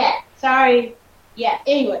 Yeah, sorry. Yeah,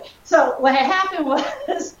 anyway, so what had happened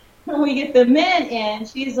was when we get the men in,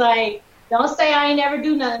 she's like, don't say I ain't never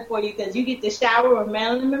do nothing for you because you get the shower with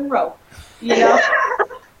Marilyn Monroe, you know?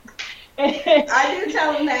 I do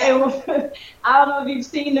tell them that. I don't know if you've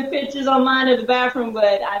seen the pictures online of the bathroom,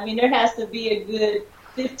 but, I mean, there has to be a good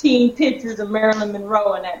 15 pictures of Marilyn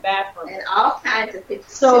Monroe in that bathroom. And all kinds of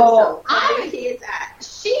pictures. So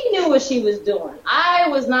she knew what she was doing. I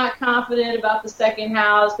was not confident about the second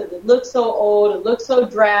house because it looked so old, it looked so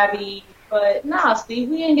drabby. But nah, Steve,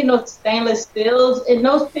 we didn't get no stainless steels. And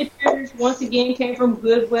those pictures, once again, came from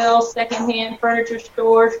Goodwill, secondhand furniture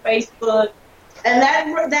stores, Facebook. And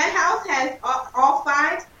that house has all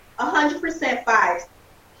fives, 100% fives.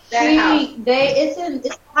 It's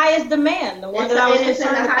the highest demand. The one that I was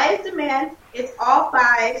concerned about. It's in the highest demand. It's all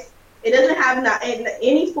fives. It doesn't have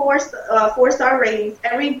any four-star ratings.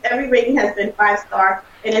 Every rating has been 5-star,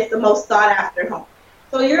 and it's the most sought-after home.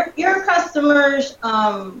 So your customers,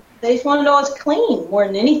 they just want to know it's clean more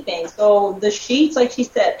than anything. So the sheets, like she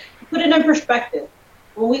said, put it in perspective.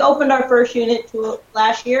 When we opened our first unit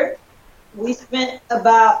last year, we spent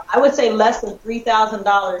about, I would say, less than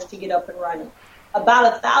 $3,000 to get up and running.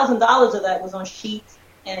 About $1,000 of that was on sheets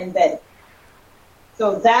and bedding.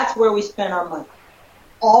 So that's where we spent our money.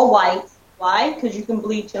 All white. Why? Because you can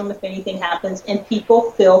bleach them if anything happens, and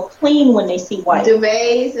people feel clean when they see white.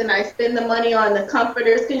 Duvets, and I spend the money on the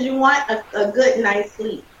comforters because you want a good night's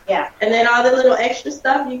sleep. Yeah. And then all the little extra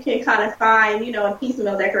stuff you can kind of find, in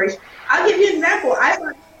piecemeal decoration. I'll give you an example. I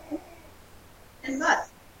bought $10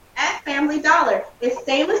 at Family Dollar. It's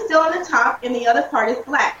stainless steel on the top, and the other part is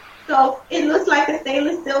black. So it looks like a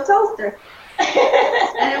stainless steel toaster.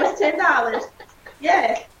 And it was $10.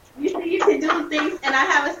 Yes. You see, you can do things, and I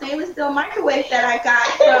have a stainless steel microwave that I got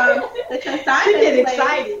from the consignment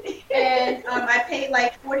place. And I paid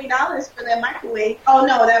like $40 for that microwave. Oh,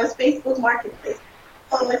 no, that was Facebook Marketplace.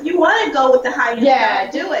 So if you want to go with the high-end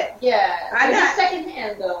stuff, do it. Yeah. I got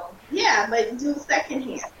secondhand, though. Yeah, but do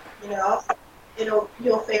secondhand,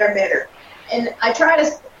 you'll fare better. And I try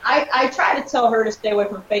to tell her to stay away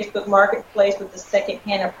from Facebook Marketplace with the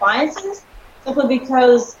secondhand appliances, simply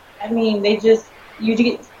because,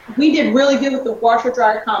 we did really good with the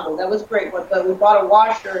washer-dryer combo. That was great, but we bought a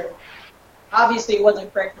washer, and obviously it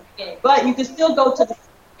wasn't correct from the beginning. But you can still go to the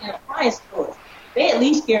secondhand appliance stores. They at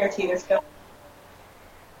least guarantee their stuff.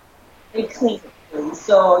 They clean it for you,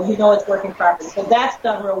 so you know it's working properly. So that's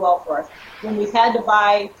done real well for us. When we've had to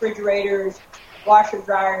buy refrigerators, washer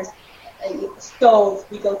dryers, stoves,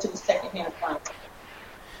 we go to the secondhand appliance.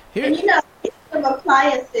 And some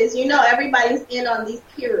appliances, everybody's in on these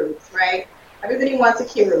Keuroods, right? Everybody wants a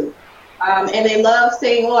Keuroo. And they love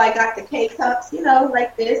saying, oh, I got the K-cups,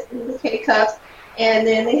 like this, and the K-cups. And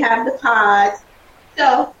then they have the pods.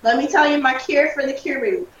 So let me tell you my cure for the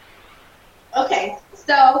Keuroo. Okay,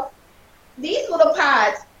 so these little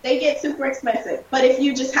pods, they get super expensive. But if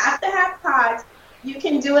you just have to have pods, you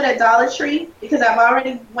can do it at Dollar Tree, because I've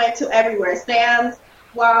already went to everywhere. Sam's,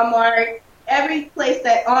 Walmart, every place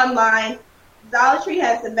that online, Dollar Tree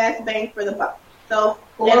has the best bang for the buck. So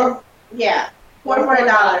four for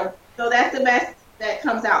 $1. So that's the best that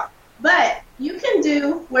comes out. But you can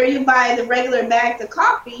do where you buy the regular bags of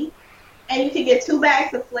coffee, and you can get 2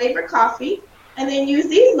 bags of flavored coffee, and then use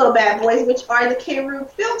these little bad boys, which are the Keurig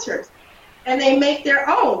filters. And they make their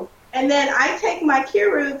own. And then I take my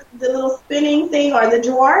Keurig, the little spinning thing or the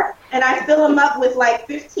drawer, and I fill them up with like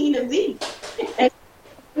 15 of these. And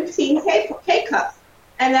 15 K-cups.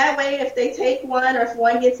 And that way, if they take one or if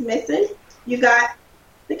one gets missing, you got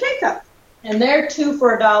the K-cups. And they're 2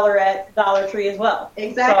 for $1 at Dollar Tree as well.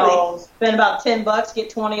 Exactly. So spend about $10, get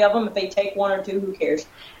 20 of them. If they take 1 or 2, who cares?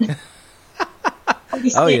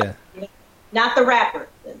 Oh, yeah. Not the wrapper,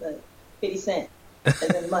 the 50 cents, and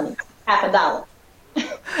then money, $50.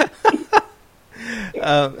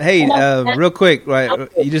 Hey, real quick, right?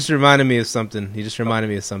 You just reminded me of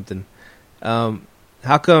something.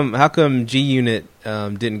 How come G Unit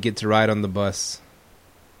didn't get to ride on the bus?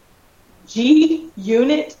 G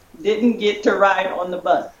Unit didn't get to ride on the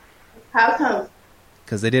bus. How come?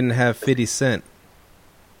 Because they didn't have 50 Cent.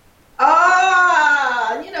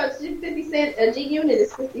 Oh, 50 cent. A G Unit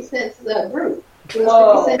is 50 cents a group. It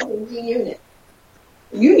was 50 cents in G Unit.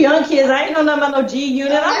 You young kids, I ain't know nothing about no G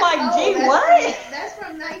Unit. I'm like, G what? That's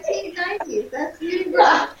from 1990s. That's G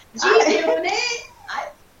Unit.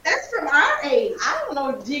 That's from our age. I don't know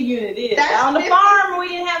what G Unit is. On the farm, we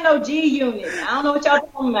didn't have no G Unit. I don't know what y'all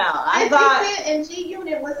talking about. 50 Cent and G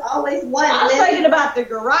Unit was always one. I was thinking about the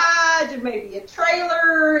garage and maybe a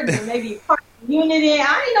trailer and maybe a parking unit in.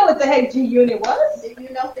 I didn't know what the heck G Unit was. Do you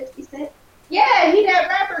know 50 Cent? Yeah, he that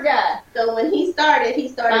rapper guy. So when he started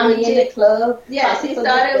with Unit Club. Yes, he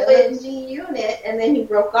started with G Unit, and then he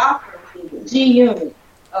broke off from G Unit.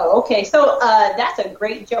 Oh, okay. So that's a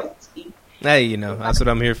great joke, Steve. Hey, that's what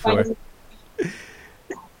I'm here for.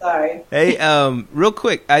 Sorry. Hey, real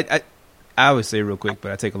quick. I always say real quick,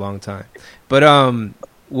 but I take a long time. But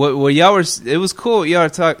what y'all were, it was cool. Y'all were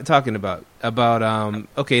talking about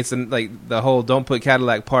okay, it's like the whole don't put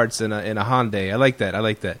Cadillac parts in a Hyundai. I like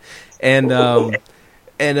that.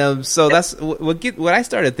 And so that's what I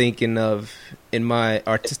started thinking of in my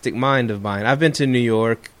artistic mind of mine. I've been to New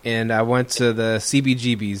York and I went to the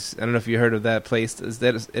CBGB's. I don't know if you heard of that place.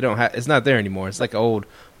 It's not there anymore. It's like an old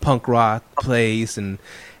punk rock place and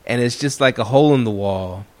it's just like a hole in the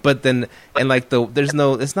wall. But then, and like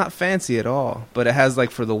it's not fancy at all, but it has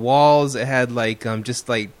like for the walls, it had like, just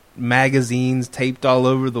like magazines taped all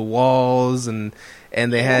over the walls and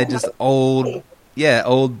they had just old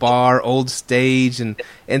bar, old stage. And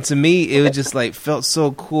to me, it was just like felt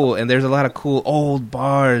so cool. And there's a lot of cool old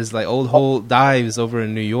bars, like old whole dives over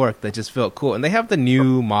in New York that just felt cool. And they have the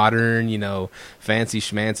new modern, fancy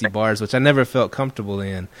schmancy bars, which I never felt comfortable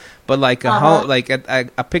in. But like a home, like I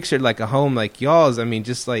pictured like a home like y'all's. I mean,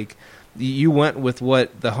 just like you went with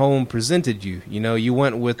what the home presented you. You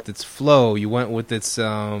went with its flow, you went with its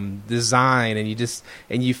design,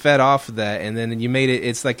 and you fed off of that, and then you made it.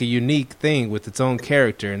 It's like a unique thing with its own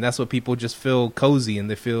character, and that's what people just feel cozy and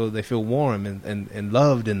they feel warm and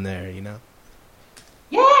loved in there.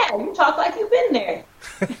 Yeah, you talk like you've been there.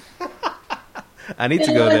 I need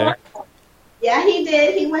to go there. Yeah, he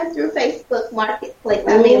did. He went through Facebook Marketplace.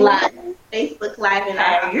 Live. Facebook Live and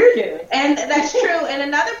how you're doing. And that's true. And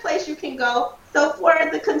another place you can go. So for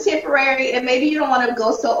the contemporary, and maybe you don't want to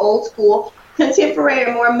go so old school, contemporary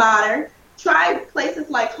or more modern, try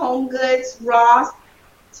places like Home Goods, Ross,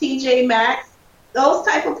 TJ Maxx. Those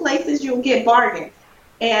type of places you'll get bargains.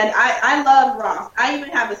 And I love Ross. I even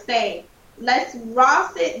have a saying. Let's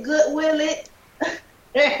Ross it, Goodwill it.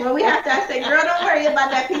 When we have to, I say, girl, don't worry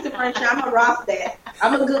about that piece of furniture. I'm a Ross that.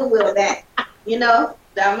 I'm a Goodwill that.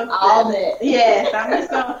 All that. Yes, I'm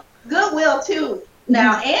just going to. Goodwill, too.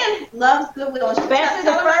 Now, Ann loves Goodwill. Especially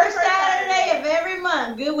the first Saturday of every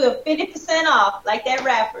month. Goodwill, 50% off, like that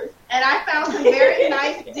wrapper. And I found some very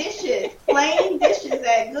nice dishes, plain dishes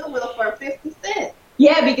at Goodwill for 50 cents.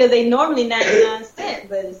 Yeah, because they normally 99 cents,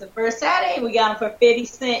 but it's the first Saturday. We got them for 50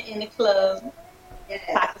 cents in the club.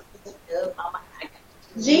 Yeah.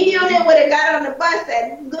 G-Unit would have got on the bus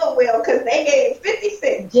at Goodwill because they gave 50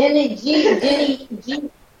 cents. Jenny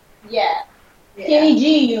G. Yeah. Kenny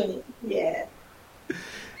G Unit. Yeah.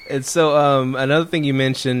 And so another thing you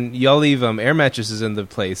mentioned, y'all leave air mattresses in the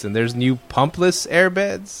place, and there's new pumpless air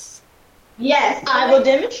beds? Yes. I will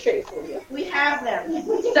demonstrate for you. We have them.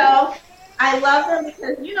 So I love them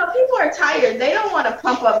because, people are tired. They don't want to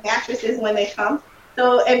pump up mattresses when they come.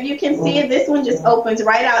 So if you can see it, this one just opens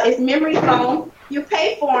right out. It's memory foam. You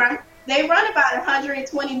pay for them. They run about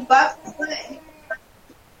 $120.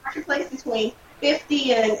 Marketplace between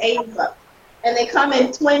 $50 and $80. And they come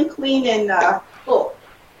in twin, queen, and full.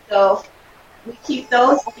 So we keep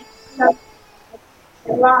those. I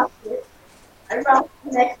rock it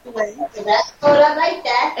next to it. So that's fold up like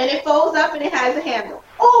that. And it folds up and it has a handle.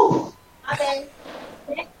 Oh, my bad.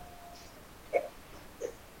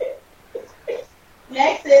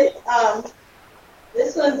 Next is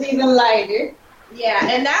this one's even lighter. Yeah,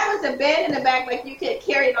 and that was a bed in the back, like you could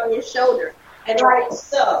carry it on your shoulder. And right,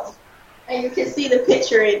 so. And you can see the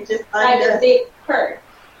picture, it just like a big purse.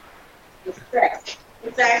 It's stretched.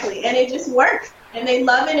 Exactly, and it just works. And they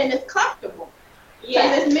love it, and it's comfortable. Yeah.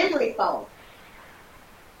 Because it's memory foam.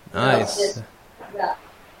 Nice. Yeah.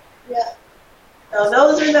 So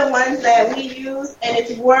those are the ones that we use, and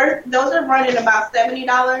those are running about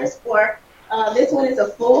 $70 for, this one is a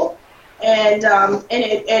full, and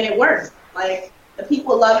it works. Like, the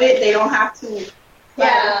people love it, they don't have to.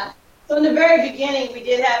 Yeah. So in the very beginning, we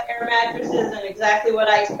did have air mattresses, and exactly what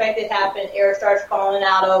I expected happened. Air starts falling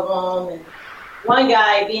out of them, and one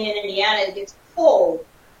guy, being in Indiana, it gets cold.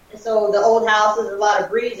 And so the old house is a lot of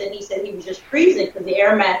breeze, and he said he was just freezing because the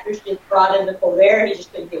air mattress just brought in the cold air. He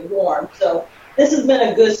just couldn't get warm. So this has been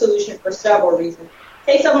a good solution for several reasons.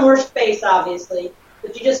 Takes up more space, obviously,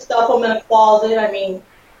 but you just stuff them in a closet. I mean,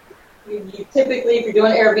 you typically, if you're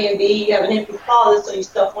doing Airbnb, you have an empty closet, so you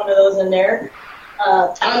stuff one of those in there.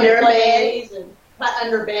 Under bed.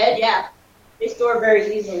 Under bed, yeah. They store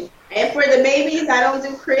very easily. And for the babies, I don't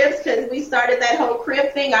do cribs because we started that whole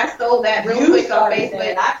crib thing. I sold that real quick on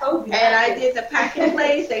Facebook. I told you. And I did the packing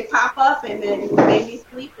place. They pop up and then the babies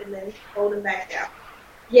sleep and then hold them back down.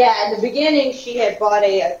 Yeah, in the beginning, she had bought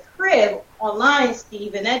a crib online,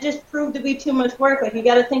 Steve, and that just proved to be too much work. Like, you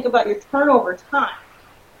got to think about your turnover time.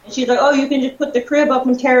 And she's like, oh, you can just put the crib up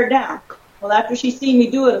and tear it down. Well, after she seen me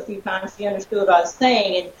do it a few times, she understood what I was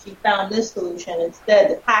saying, and she found this solution instead,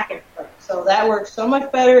 the packing frame. So that works so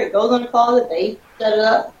much better. It goes in the closet. They set it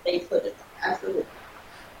up. They put it. Absolutely.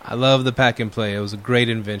 I love the pack and play. It was a great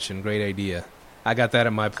invention, great idea. I got that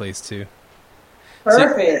at my place too.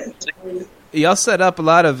 Perfect. So, y'all set up a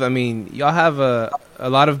lot of, I mean, y'all have a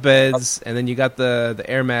lot of beds, and then you got the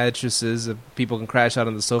air mattresses that people can crash out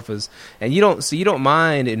on the sofas. And you don't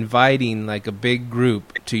mind inviting like a big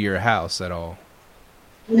group to your house at all?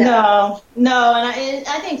 No, and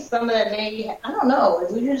I think some of that I don't know.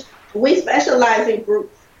 We specialize in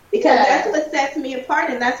groups because that's what sets me apart,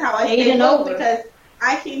 and that's how I stay low, because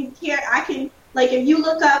I can like, if you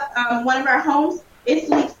look up one of our homes, it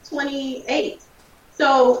sleeps 28.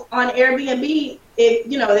 So on Airbnb,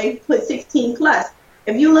 they put 16 plus.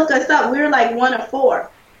 If you look us up, we're like 1 of 4.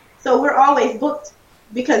 So we're always booked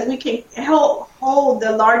because we can hold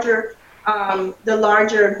the larger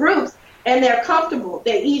groups, and they're comfortable.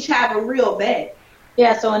 They each have a real bed.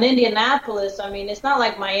 Yeah, so in Indianapolis, I mean, it's not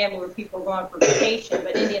like Miami where people are going for vacation,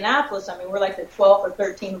 but Indianapolis, I mean, we're like the 12th or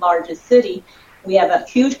 13th largest city. We have a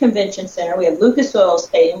huge convention center. We have Lucas Oil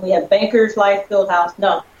Stadium. We have Bankers Life Fieldhouse.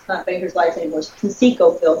 No, it's not Bankers Life anymore. It's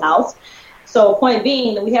Conseco Fieldhouse. So point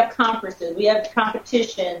being that we have conferences. We have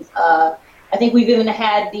competitions. I think we've even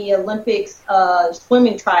had the Olympics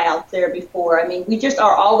swimming tryouts there before. I mean, we just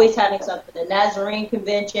are always having something. The Nazarene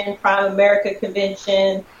Convention, Prime America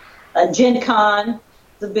Convention, Gen Con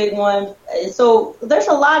is a big one. So there's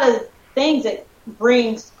a lot of things that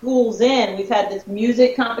bring schools in. We've had this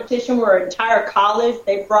music competition where an entire college,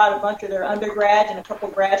 they brought a bunch of their undergrads and a couple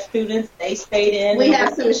grad students. They stayed in. We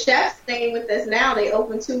have some chefs staying with us now. They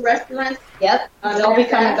opened 2 restaurants. Yep. They'll be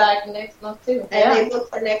coming back next month too. And they booked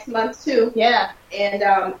for next month too. Yeah. And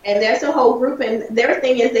there's a whole group, and their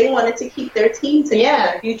thing is they wanted to keep their team together.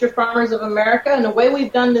 Yeah, Future Farmers of America. And the way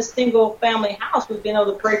we've done this single family house, we've been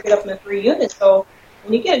able to break it up into 3 units. So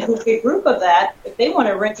when you get a big group of that, if they want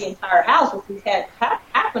to rent the entire house, which we've had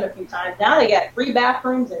happen a few times, now they got 3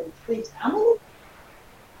 bathrooms and sleeps how many?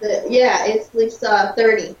 It sleeps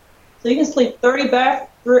 30. So you can sleep 30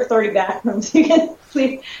 bathrooms. You can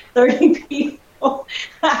sleep 30 people.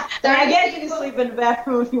 I guess you can sleep in the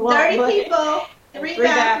bathroom if you want. 30 people, 3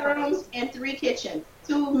 bathrooms, and 3 kitchens.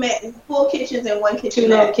 2 full kitchens and 1 kitchenette. 2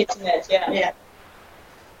 little kitchenettes, yeah.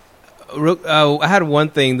 I had one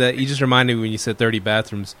thing that you just reminded me when you said 30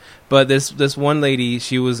 bathrooms. But this one lady,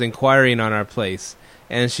 she was inquiring on our place,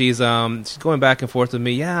 and she's going back and forth with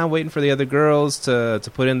me. Yeah, I'm waiting for the other girls to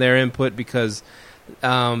put in their input because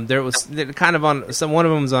they're kind of on one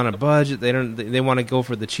of them's on a budget. They want to go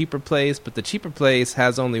for the cheaper place, but the cheaper place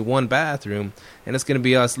has only 1 bathroom, and it's going to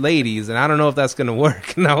be us ladies, and I don't know if that's going to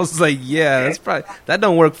work. And I was like, yeah, that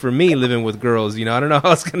don't work for me living with girls. I don't know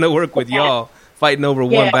how it's going to work with y'all. Fighting over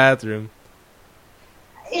 1 bathroom.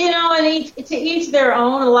 And to each their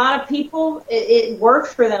own. A lot of people, it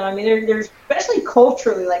works for them. I mean, there's especially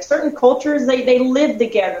culturally, like certain cultures, they live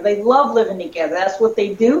together. They love living together. That's what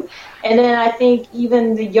they do. And then I think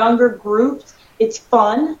even the younger groups, it's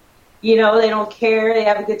fun. They don't care. They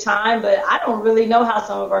have a good time. But I don't really know how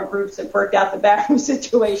some of our groups have worked out the bathroom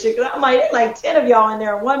situation. Because I'm like 10 of y'all in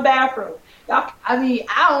there in 1 bathroom. I mean,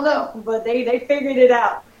 I don't know. But they figured it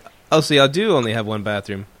out. Oh, so y'all do only have 1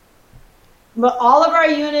 bathroom. But all of our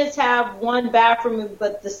units have 1 bathroom,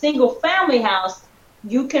 but the single family house,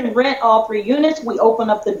 you can rent all 3 units. We open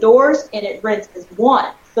up the doors, and it rents as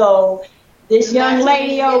 1. So this young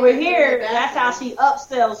lady over here, that's how she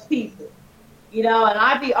upsells people. And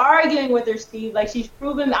I'd be arguing with her, Steve, like she's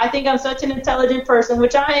proven, I think I'm such an intelligent person,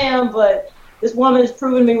 which I am, but this woman has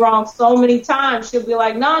proven me wrong so many times. She'll be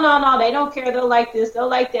like, no, they don't care. They'll like this. They'll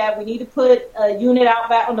like that. We need to put a unit out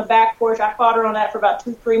back on the back porch. I fought her on that for about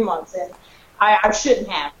 2-3 months, and I shouldn't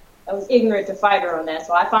have. I was ignorant to fight her on that.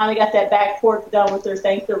 So I finally got that back porch done with her,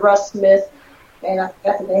 thanks to Russ Smith, and I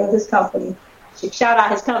forgot the name of his company. Shout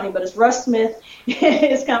out his company, but it's Russ Smith,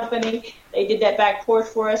 his company. They did that back porch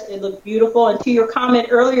for us. It looked beautiful. And to your comment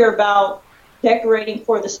earlier about decorating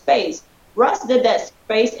for the space, Russ did that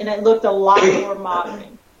space, and it looked a lot more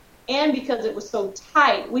modern. And because it was so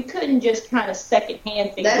tight, we couldn't just kind of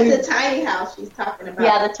secondhand things. That's the tiny house she's talking about.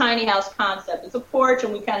 Yeah, the tiny house concept. It's a porch,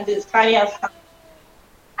 and we kind of did this tiny house concept.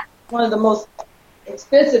 One of the most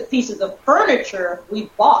expensive pieces of furniture we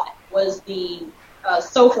bought was the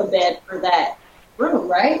sofa bed for that room,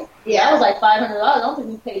 right? Yeah, that was like $500. I don't think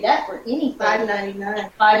we paid that for anything.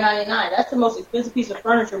 $599. $599. That's the most expensive piece of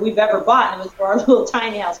furniture we've ever bought, and it was for our little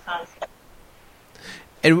tiny house concept.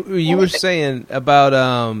 And you were saying about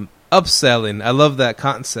upselling. I love that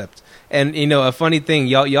concept. And a funny thing,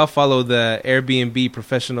 y'all follow the Airbnb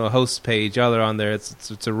professional host page. Y'all are on there.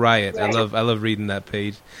 It's a riot. Right. I love reading that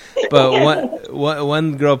page. But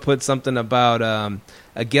one girl put something about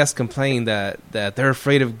a guest complained that they're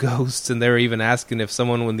afraid of ghosts, and they were even asking if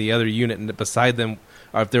someone in the other unit beside them,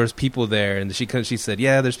 or if there was people there, and she said,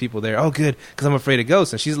 yeah, there's people there. Oh, good, because I'm afraid of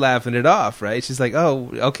ghosts. And she's laughing it off, right? She's like,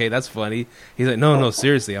 oh, okay, that's funny. He's like, no,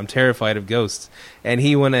 seriously, I'm terrified of ghosts. And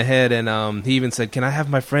he went ahead and he even said, can I have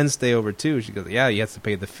my friend stay over too? She goes, yeah, he has to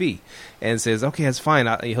pay the fee. And says, okay, that's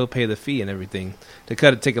fine. He'll pay the fee and everything.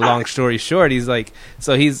 To take a long story short, he's like,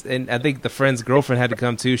 and I think the friend's girlfriend had to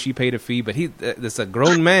come too. She paid a fee, but this a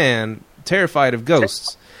grown man terrified of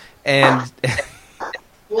ghosts. And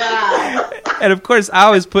wow. And of course, I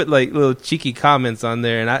always put like little cheeky comments on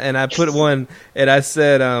there, and I put one, and I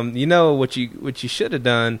said, you know what you should have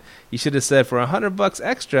done? You should have said, for $100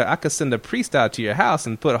 extra, I could send a priest out to your house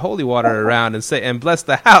and put holy water around and bless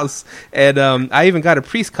the house. And I even got a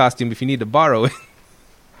priest costume if you need to borrow it.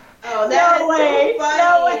 Oh, no way!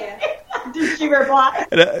 No way! Did she reply?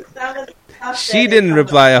 She didn't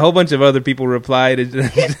reply. A whole bunch of other people replied,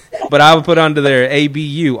 but I would put onto there,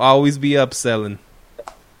 ABU, always be upselling.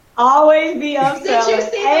 Always be upselling. Did you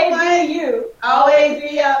see the one? Always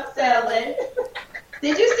be upselling.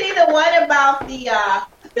 Did you see the one about the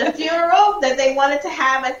funeral that they wanted to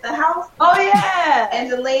have at the house? Oh yeah.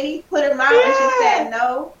 And the lady put him out and she said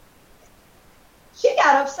no. She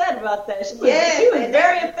got upset about that. She was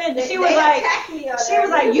very offended. She was like,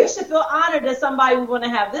 you should feel honored that somebody would want to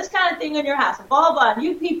have this kind of thing in your house. And blah, blah, blah.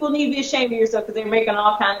 You people need to be ashamed of yourself because they're making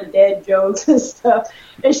all kinds of dead jokes and stuff.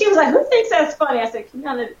 And she was like, who thinks that's funny? I said,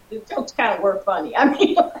 the jokes kind of were funny. I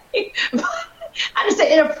mean, I just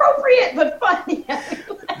said inappropriate, but funny.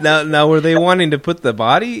 Now, were they wanting to put the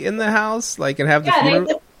body in the house, like, and have the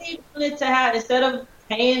funeral? They wanted to have, instead of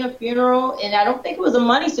paying a funeral, and I don't think it was a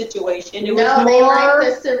money situation. It was more, they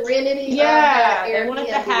liked the serenity. Yeah, they wanted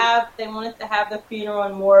to have the funeral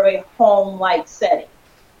in more of a home-like setting.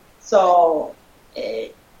 So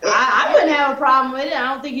I wouldn't have a problem with it.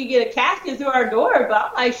 I don't think you get a casket through our door, but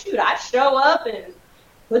I'm like, shoot, I'd show up and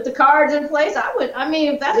put the cards in place.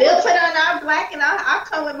 If that's we'll put on our black, and I'll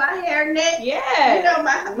come with my hair net. Yeah, you know,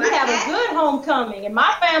 my we have hat. a good homecoming. In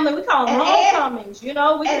my family, we call them homecomings. You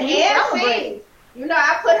know, we celebrate. You know,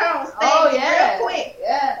 I put her on stage real quick.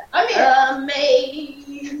 Yeah.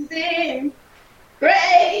 Amazing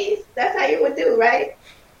Grace. That's how you would do, right?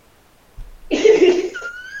 I'm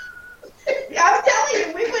telling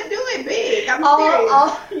you, we would do it big. I'm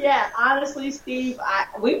serious. Yeah, honestly, Steve,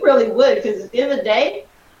 we really would, because at the end of the day,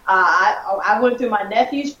 I went through my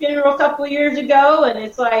nephew's funeral a couple of years ago, and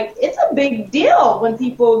it's like, it's a big deal when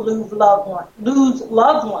people lose loved ones.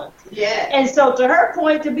 Yeah. And so to her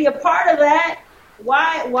point, to be a part of that,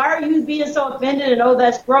 why are you being so offended and, oh,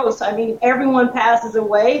 that's gross? I mean, everyone passes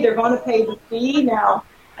away. They're going to pay the fee now.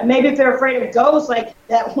 And maybe if they're afraid of ghosts, like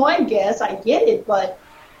that one guest, I get it. But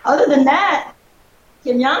other than that,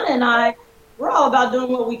 Kenyana and I, we're all about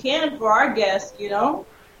doing what we can for our guests, you know.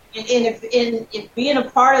 And if being a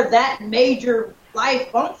part of that major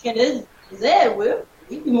life function is it,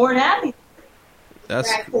 we'd be more than happy.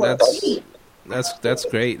 That's great.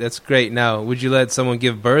 That's great. Now, would you let someone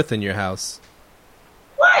give birth in your house?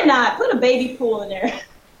 Why not? Put a baby pool in there.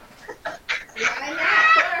 Why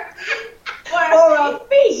not? For a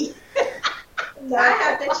fee. I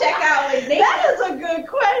have to check out with Nick. That is a good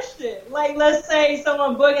question. Like, let's say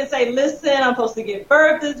someone book and say, listen, I'm supposed to give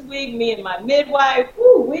birth this week, me and my midwife.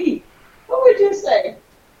 Ooh-wee. What would you say?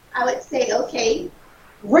 I would say, okay.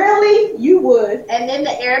 Really? You would? And then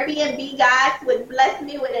the Airbnb guys would bless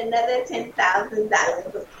me with another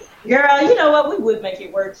 $10,000. Girl, you know what? We would make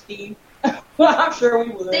it work, Steve. Well, I'm sure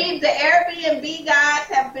we would. Steve, the Airbnb guys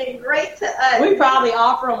have been great to us. We probably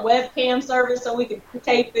offer them webcam service so we can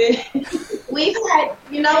tape it. We've had,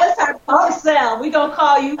 it's our upsell. We gonna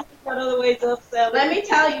call you. What other ways to upsell? Let me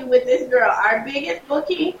tell you, with this girl, our biggest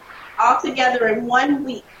booking altogether in 1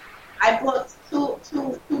 week, I booked two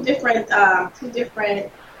different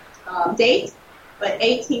dates, but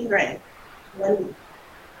 $18,000 1 week.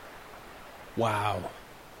 Wow,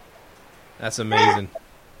 that's amazing.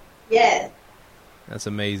 Yes. That's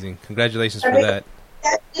amazing. Congratulations for that.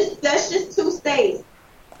 That's just 2 stays.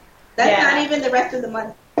 That's not even the rest of the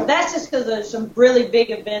month. That's just because there's some really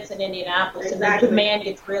big events in Indianapolis, and the demand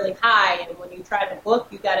gets really high. And when you try to book,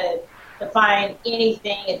 you got to find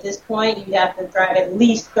anything at this point. You have to drive at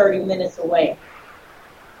least 30 minutes away.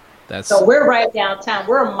 So we're right downtown.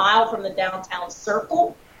 We're a mile from the downtown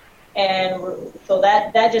circle, and so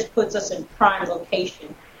that just puts us in prime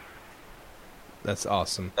location. That's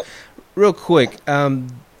awesome. Real quick, I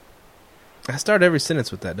start every sentence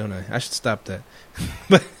with that, don't I? I should stop that.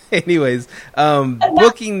 But anyways,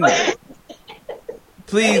 booking,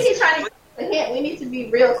 please. Maybe he's trying to give us a hint. We need to be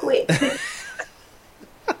real quick.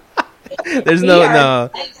 There's no.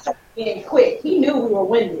 Being quick. He knew we were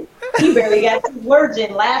winded. He barely got 2 words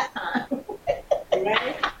in last time.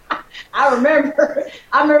 Right? I remember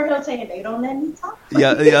him saying, they don't let me talk.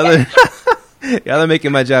 Yeah, they're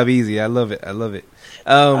making my job easy. I love it.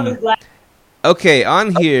 Okay,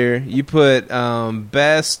 on here you put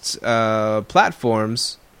best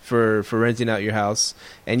platforms for renting out your house,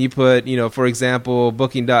 and you put, for example,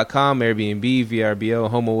 Booking.com, Airbnb,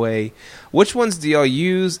 VRBO, HomeAway. Which ones do y'all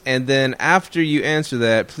use? And then after you answer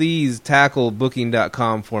that, please tackle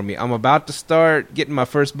Booking.com for me. I'm about to start getting my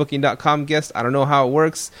first Booking.com guest. I don't know how it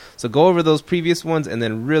works, so go over those previous ones and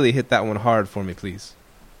then really hit that one hard for me, please.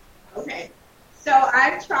 Okay, so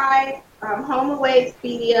I've tried HomeAway,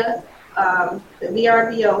 Expedia, the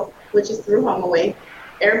VRBO, which is through HomeAway,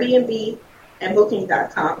 Airbnb, and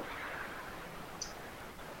Booking.com.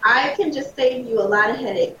 I can just save you a lot of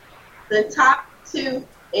headache. The top 2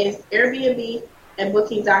 is Airbnb and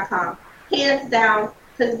Booking.com, hands down,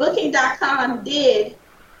 because Booking.com did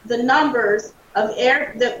the numbers of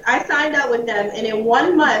I signed up with them, and in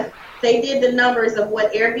 1 month they did the numbers of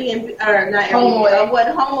what Airbnb what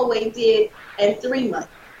HomeAway did in 3 months.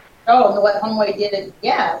 Oh, no, what HomeAway did it?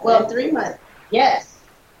 Yeah, well, in 3 months. Yes.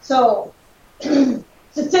 So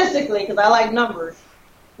statistically, because I like numbers,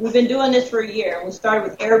 we've been doing this for a year, and we started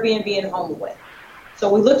with Airbnb and HomeAway. So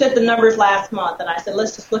we looked at the numbers last month, and I said,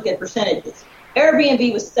 let's just look at percentages.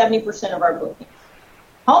 Airbnb was 70% of our bookings.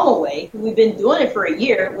 HomeAway, who we've been doing it for a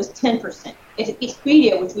year, was 10%.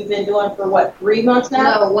 Expedia, which we've been doing for 3 months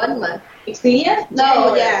now? No, 1 month. Expedia?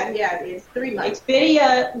 No, yeah, it's 3 months.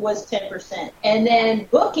 Expedia was 10%. And then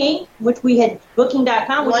Booking, which we had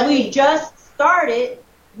Booking.com, which we just started,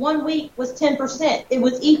 1 week was 10%. It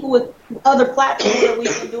was equal with other platforms that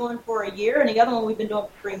we've been doing for a year, and the other one we've been doing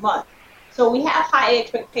for 3 months. So we have high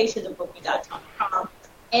expectations of Booking.com.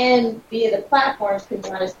 And via the platforms, because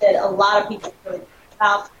I said a lot of people really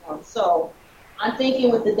vouch for them. So I'm thinking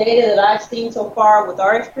with the data that I've seen so far with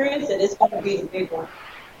our experience, that it's going to be the big one.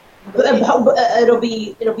 It'll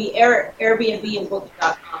be Airbnb and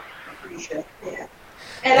Booking.com. I'm pretty sure. Yeah.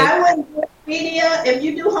 And I wouldn't do Expedia. If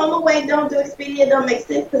you do HomeAway, don't do Expedia. It don't make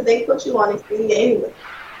sense because they put you on Expedia anyway.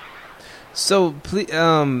 So please,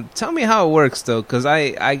 tell me how it works though, because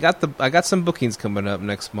I got some bookings coming up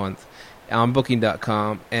next month on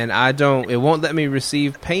Booking.com, and it won't let me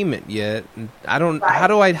receive payment yet. I don't.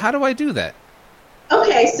 Right. How do I do that?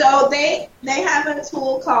 Okay, so they have a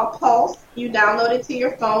tool called Pulse. You download it to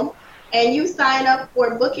your phone, and you sign up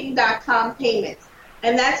for Booking.com payments.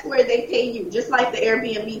 And that's where they pay you, just like the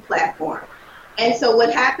Airbnb platform. And so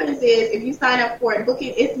what happens is, if you sign up for it,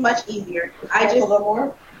 Booking, it's much easier. A little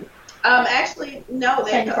more? Actually, no.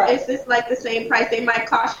 It's just like the same price. They might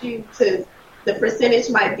cost you the percentage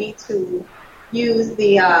might be to use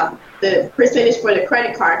the percentage for the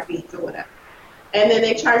credit card fees or whatever. And then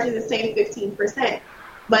they charge you the same 15%.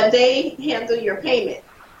 But they handle your payment.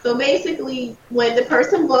 So basically, when the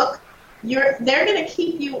person books, they're going to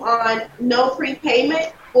keep you on no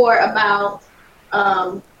prepayment for about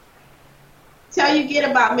till you get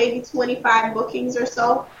about maybe 25 bookings or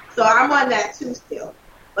so. So I'm on that too still,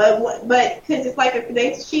 but because it's like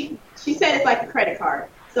she said it's like a credit card.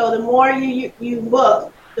 So the more you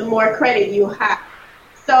book, the more credit you have.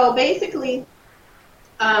 So basically,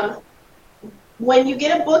 when you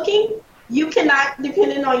get a booking, you cannot,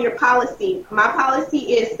 depending on your policy. My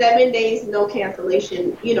policy is 7 days, no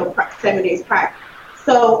cancellation, 7 days prior.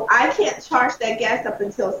 So I can't charge that guest up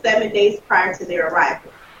until 7 days prior to their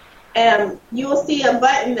arrival. You will see a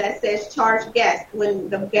button that says charge guest when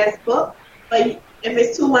the guest book. But if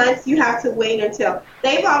it's 2 months, you have to wait until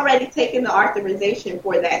they've already taken the authorization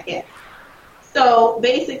for that guest. So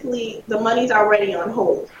basically, the money's already on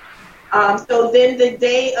hold. So then the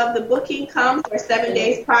day of the booking comes, or 7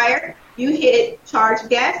 days prior, you hit charge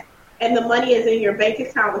guest, and the money is in your bank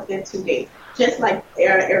account within 2 days, just like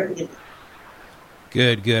Airbnb.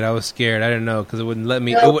 Good. I was scared. I didn't know because it wouldn't let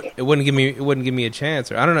me. Okay. It wouldn't give me a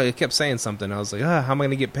chance, or I don't know. It kept saying something. I was like, how am I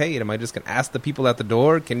going to get paid? Am I just going to ask the people at the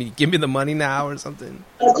door? Can you give me the money now or something?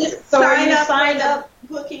 Just sign up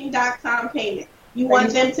Booking.com payment. You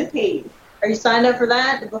want them to pay you. Are you signed up for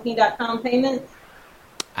that? The Booking.com payment?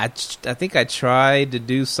 I think I tried to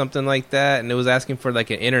do something like that, and it was asking for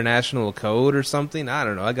like an international code or something. I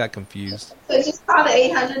don't know. I got confused. So just call the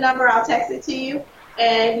 800 number. I'll text it to you,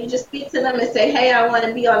 and you just speak to them and say, hey, I want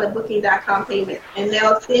to be on the Booking.com payment, and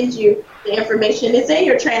they'll send you the information. It's in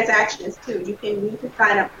your transactions, too. You can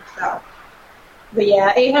sign up yourself. But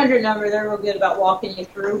yeah, 800 number, they're real good about walking you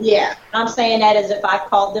through. Yeah. I'm saying that as if I've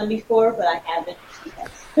called them before, but I haven't.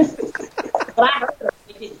 But I heard them.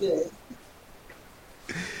 They did good.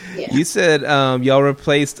 Yeah. You said y'all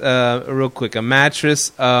replaced real quick a mattress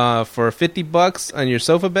for $50 on your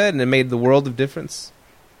sofa bed, and it made the world of difference.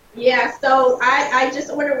 Yeah, so I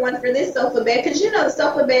just ordered one for this sofa bed because the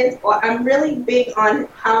sofa beds. I'm really big on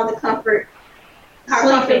how comfortable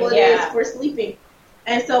it is for sleeping,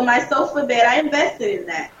 and so my sofa bed, I invested in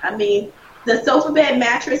that. I mean, the sofa bed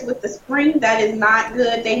mattress with the spring, that is not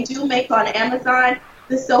good. They do make on Amazon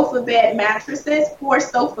the sofa bed mattresses for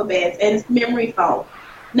sofa beds, and it's memory foam.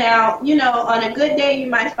 Now, on a good day, you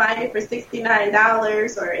might find it for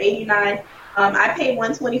 $69 or $89. I paid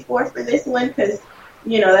 $124 for this one because,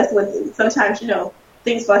 that's what sometimes,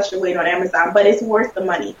 things fluctuate on Amazon, but it's worth the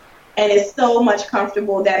money. And it's so much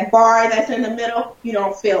comfortable. That bar that's in the middle, you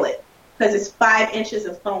don't feel it because it's 5 inches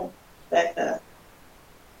of foam.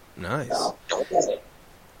 Nice. So,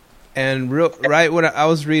 and right what I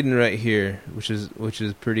was reading right here, which is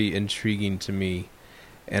pretty intriguing to me,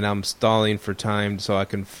 and I'm stalling for time so I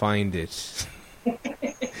can find it.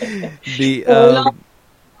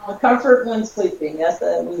 Comfort when sleeping. That's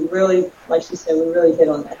we really, like she said, we really hit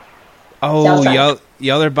on that. Oh,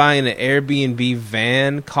 y'all are buying an Airbnb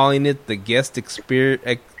van, calling it the Guest Express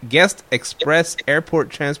Airport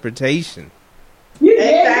Transportation.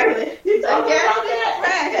 Exactly. The Guest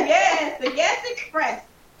Express. Yes, the Guest Express.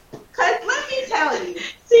 Because let me tell you.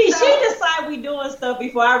 See, she decided we doing stuff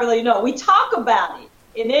before I really know. We talk about it,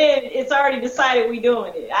 and then it's already decided we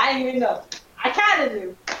doing it. I didn't even know. I kind of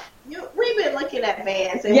do. We've been looking at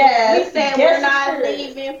vans, and we said we're not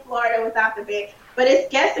leaving Florida without the van. But it's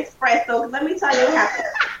Guest Express, so let me tell you what happened.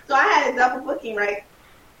 So I had a double booking, right?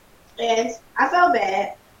 And I felt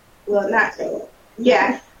bad. Well, not so.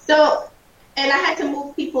 Yeah. So, and I had to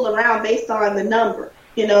move people around based on the number,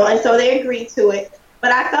 and so they agreed to it.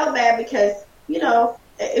 But I felt bad because,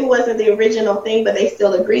 it wasn't the original thing, but they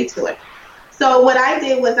still agreed to it. So what I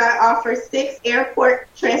did was I offered 6 airport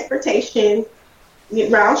transportation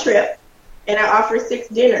round trip, and I offered 6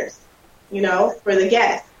 dinners, for the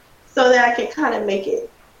guests, so that I could kind of make it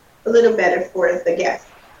a little better for the guests.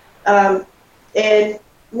 And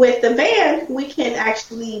with the van, we can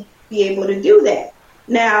actually be able to do that.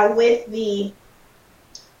 Now with the,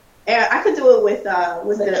 I could do it with the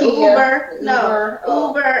Uber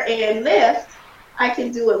and Lyft. I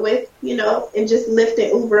can do it with, and just Lyft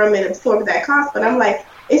and Uber them and absorb that cost. But I'm like,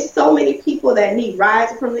 it's so many people that need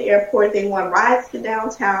rides from the airport. They want rides to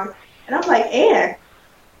downtown. And I'm like, and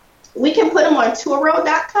we can put them on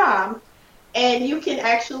Turo.com, and you can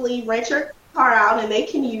actually rent your car out and they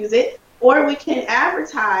can use it. Or we can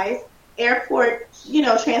advertise airport,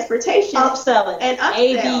 transportation. Upselling. And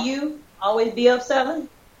upsell. ABU, always be upselling.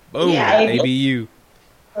 Boom, yeah. ABU.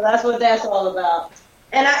 So that's what that's all about.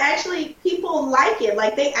 And people like it.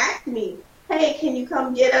 Like, they ask me, hey, can you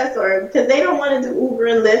come get us? Or because they don't want to do Uber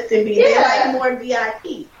and Lyft and they like more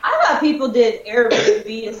VIP. I thought people did Airbnb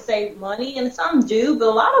to save money, and some do, but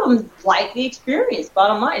a lot of them like the experience.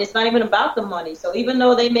 Bottom line, it's not even about the money. So even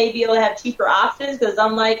though they may be able to have cheaper options, because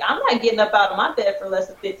I'm like, I'm not getting up out of my bed for less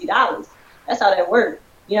than $50. That's how that works,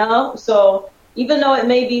 So even though it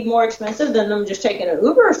may be more expensive than them just taking an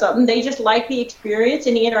Uber or something, they just like the experience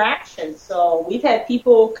and the interaction. So we've had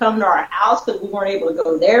people come to our house because we weren't able to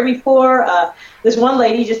go there before. This one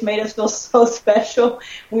lady just made us feel so special.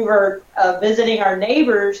 We were visiting our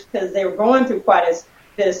neighbors because they were going through quite a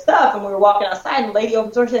bit of stuff, and we were walking outside, and the lady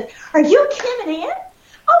opened the door and said, "Are you Kim and Ann?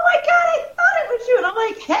 Oh my God, I thought it was you." And I'm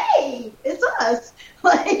like, "Hey, it's us."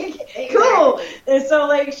 Like, cool. And so,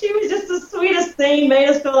 she was just the sweetest thing, made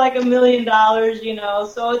us feel like $1 million,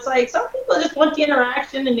 So it's like some people just want the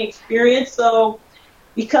interaction and the experience. So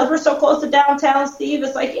because we're so close to downtown, Steve,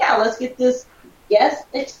 it's like, yeah, let's get this Guest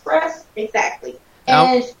Express. Exactly.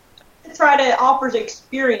 And try to offer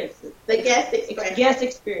experiences. The Guest Express. Guest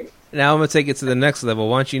experience. Now I'm going to take it to the next level.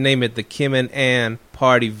 Why don't you name it the Kim and Ann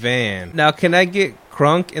Party Van? Now, can I get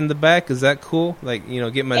crunk in the back? Is that cool?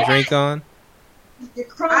 Get my drink on? I was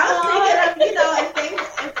thinking of,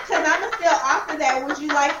 because I'm going to still offer that. Would you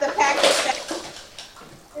like the package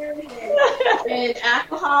and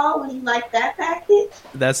alcohol? Would you like that package?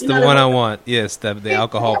 That's the one I want. Yes, the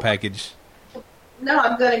alcohol package. No,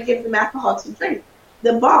 I'm going to give them alcohol to drink.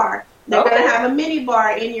 The bar. They're going to have a mini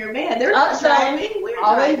bar in your van. They're not driving. We're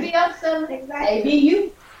always driving. Be upselling. Exactly.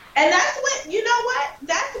 ABU. And that's what,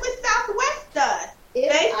 that's what Southwest does. They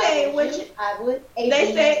say,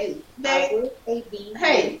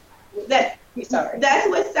 that's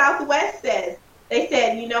what Southwest says. They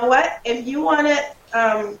said, you know what? If you want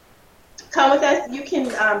to come with us, you can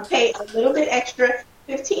pay a little bit extra,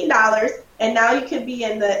 $15, and now you can be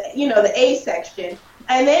in the, the A section.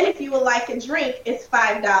 And then if you would like a drink, it's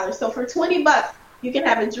 $5. So for $20, you can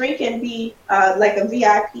have a drink and be like a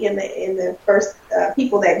VIP in the first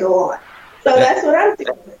people that go on. So that's what I'm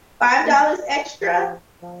doing. $5 extra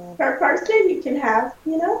per person. You can have,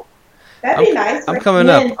 that'd be nice. I'm coming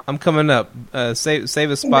up. I'm coming up.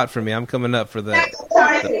 Save a spot for me. I'm coming up for that.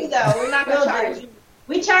 Sorry, though. We're not gonna charge you.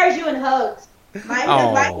 We charge you in hugs.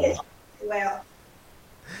 Mine is well.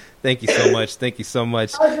 Thank you so much. Thank you so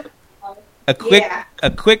much. A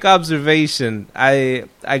quick observation. I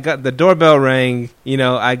got the doorbell rang.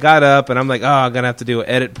 I got up and I'm like, I'm gonna have to do an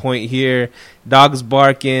edit point here. Dogs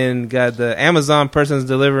barking. Got the Amazon person's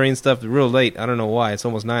delivering stuff real late. I don't know why. It's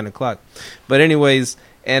almost 9:00. But anyways,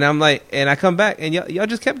 and I'm like, and I come back and y'all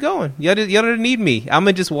just kept going. Y'all didn't need me. I'm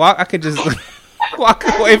gonna just walk. I could just walk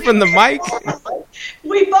away from the mic.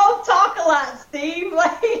 We both talk a lot, Steve.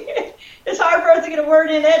 Like it's hard for us to get a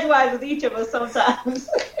word in edgewise with each of us sometimes.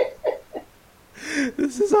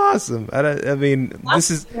 This is awesome. I mean,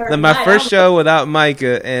 this is my first show without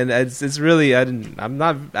Micah, and it's really I don't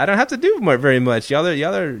have to do very much. Y'all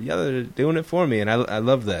are doing it for me, and I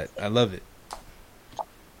love that. I love it.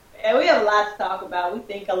 Yeah, we have a lot to talk about. We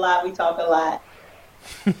think a lot. We talk a lot.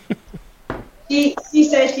 She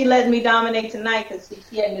said she let me dominate tonight because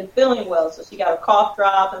she hadn't been feeling well, so she got a cough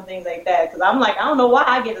drop and things like that. Because I'm like, I don't know why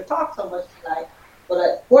I get to talk so much tonight,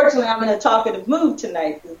 but fortunately, I'm in a talkative mood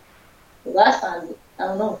tonight. Last time, I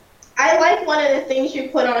don't know. I like one of the things you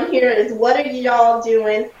put on here is what are y'all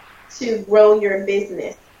doing to grow your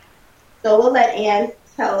business? So we'll let Ann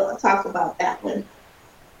talk about that one.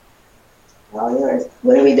 All yours.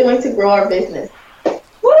 What are we doing to grow our business?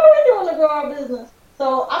 What are we doing to grow our business?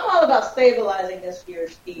 So I'm all about stabilizing this year,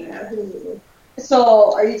 Steve. Mm-hmm.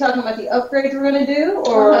 So are you talking about the upgrades we're going to do?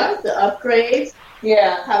 Or the upgrades?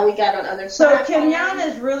 Yeah. How we got on other So platforms.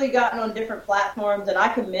 Kenyana's really gotten on different platforms, and I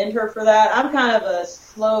commend her for that. I'm kind of a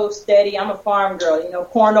slow, steady, I'm a farm girl.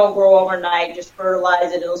 Corn don't grow overnight. Just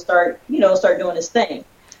fertilize it. It'll start doing its thing.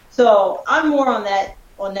 So I'm more on that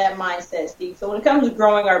mindset, Steve. So when it comes to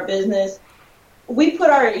growing our business, we put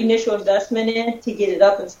our initial investment in to get it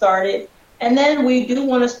up and started. And then we do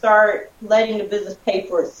want to start letting the business pay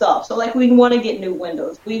for itself. So, like, we want to get new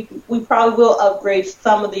windows. We probably will upgrade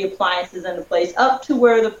some of the appliances in the place up to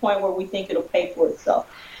the point where we think it'll pay for itself.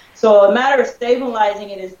 So a matter of stabilizing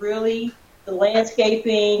it is really the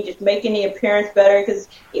landscaping, just making the appearance better. Because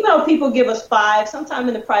even though people give us 5, sometimes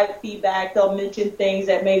in the private feedback they'll mention things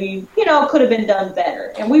that maybe, could have been done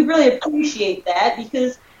better. And we really appreciate that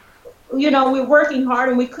because, we're working hard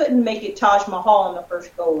and we couldn't make it Taj Mahal in the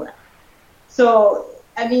first go-around. So,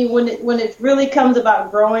 I mean, when it really comes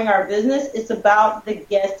about growing our business, it's about the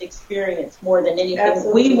guest experience more than anything.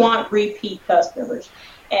 Absolutely. We want repeat customers.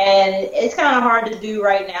 And it's kind of hard to do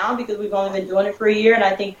right now because we've only been doing it for a year. And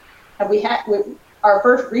I think our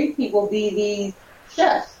first repeat will be these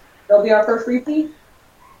chefs. They'll be our first repeat.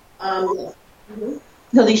 Mm-hmm.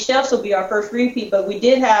 So these chefs will be our first repeat. But we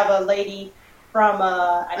did have a lady from,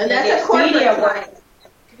 and that's a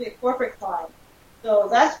corporate client. So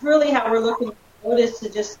that's really how we're looking at it, to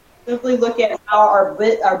just simply look at how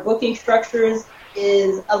our booking structures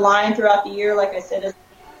is aligned throughout the year, like I said,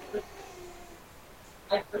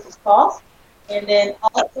 versus cost. And then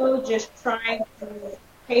also just trying to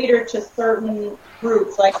cater to certain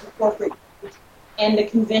groups, like the corporate groups and the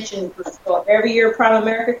convention groups. So every year Prime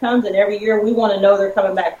America comes, and every year we want to know they're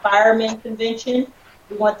coming back. Fireman convention,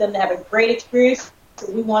 we want them to have a great experience.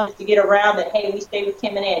 So we want to get around that, hey, we stay with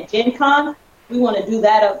Kim and Ann. Gen Con, we want to do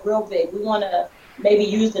that up real big. We want to maybe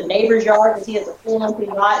use the neighbor's yard because he has a full empty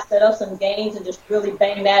lot, set up some games, and just really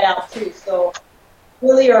bang that out too. So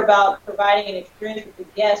really are about providing an experience with the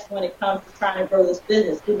guests when it comes to trying to grow this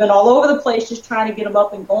business. We've been all over the place just trying to get them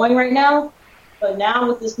up and going right now. But now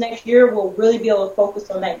with this next year, we'll really be able to focus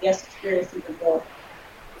on that guest experience even more.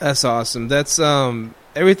 That's awesome. That's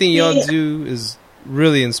everything y'all do is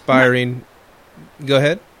really inspiring. Go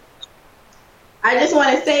ahead. I just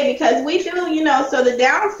want to say, because we do, so the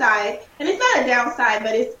downside, and it's not a downside,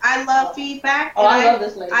 but I love feedback. I love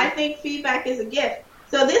this lady. I think feedback is a gift.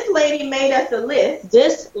 So this lady made us a list.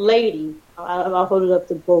 This lady, I'll hold it up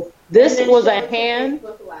to both. This was a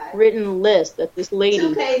handwritten list that this lady.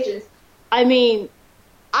 2 pages. I mean,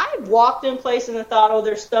 I walked in places and thought,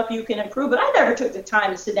 there's stuff you can improve, but I never took the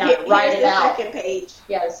time to sit down and write it out. Second page.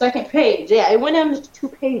 Yeah, the second page. Yeah, it went down to 2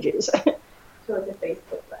 pages. Show it to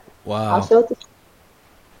Facebook. Wow. I'll show it to.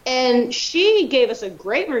 And she gave us a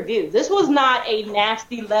great review. This was not a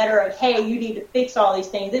nasty letter of, hey, you need to fix all these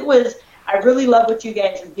things. It was, I really love what you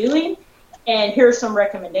guys are doing, and here's some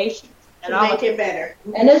recommendations. And I'll make it better.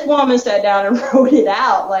 And this woman sat down and wrote it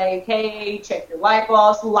out, like, hey, check your light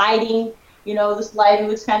bulbs, lighting. This lighting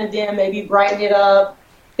looks kind of dim. Maybe brighten it up.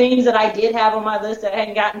 things that I did have on my list that I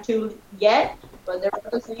hadn't gotten to yet. But there were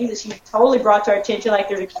other things that she totally brought to our attention, like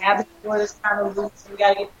there's a cabin door that's kind of loose, and we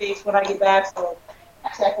got to get fixed when I get back. So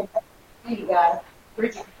actually, I can you guys,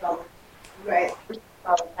 Bridget can probably, right? Bridget can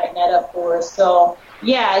probably tighten that up for us. So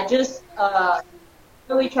yeah, just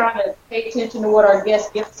really trying to pay attention to what our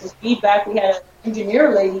guests give us as feedback. We had an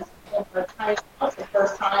engineer lady in her tiny house the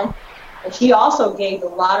first time, and she also gave a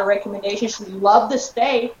lot of recommendations. She loved to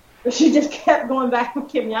stay, but she just kept going back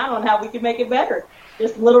with Kimiana on how we could make it better.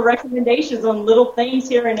 Just little recommendations on little things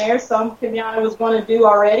here and there. Some Kimiana was going to do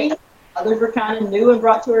already. Others were kind of new and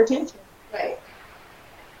brought to her attention. Right.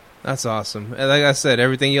 That's awesome. And like I said,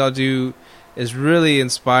 everything y'all do is really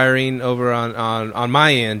inspiring over on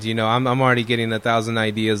my end. You know, I'm already getting 1,000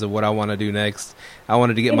 ideas of what I want to do next. I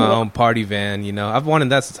wanted to get my own party van. You know, I've wanted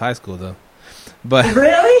that since high school, though. But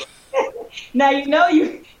really? Now, you know,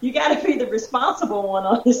 you got to be the responsible one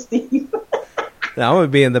on this, Steve. Now, I'm going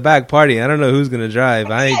to be in the back party. I don't know who's going to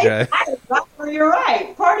drive. I ain't drive. You're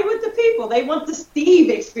right. Party with the people. They want the Steve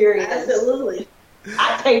experience. Absolutely.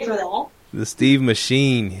 I pay for that. The Steve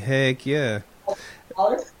machine. Heck yeah.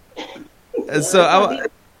 So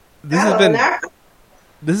this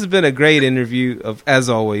has been a great interview as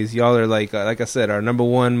always. Y'all are like I said, our number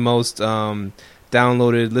one most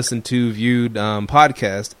downloaded, listened to, viewed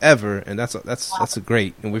podcast ever, and that's a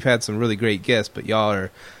great. And we've had some really great guests, but y'all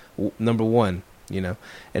are number one, you know.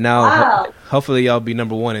 And now hopefully y'all be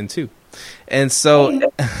number 1 and 2. And so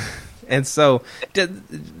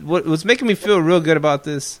what's making me feel real good about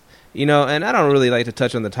this, you know, and I don't really like to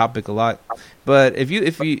touch on the topic a lot, but if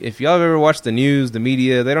y'all have ever watched the news, the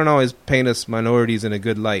media, they don't always paint us minorities in a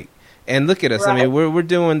good light. And look at us. Right. I mean, we're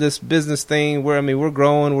doing this business thing where, I mean, we're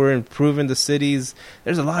growing, we're improving the cities.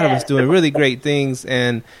 There's a lot of us doing really great things.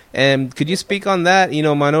 And could you speak on that, you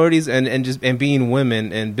know, minorities and being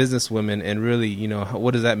women and business women, and really, you know,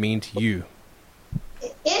 what does that mean to you?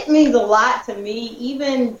 It means a lot to me,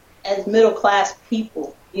 even as middle class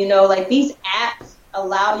people. You know, like these apps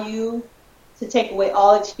allow you to take away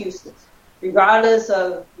all excuses, regardless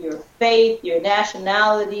of your faith, your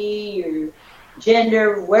nationality, your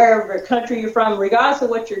gender, wherever country you're from, regardless of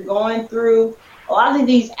what you're going through. A lot of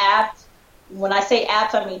these apps, when I say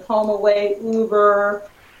apps, I mean HomeAway, Uber,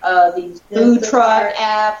 these food truck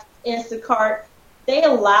apps, Instacart. They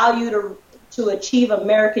allow you to achieve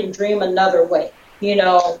American dream another way. You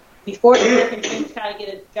know, before the American dream is kind of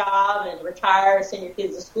get a job and retire and send your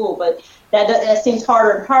kids to school, but that seems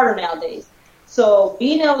harder and harder nowadays. So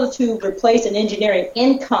being able to replace an engineering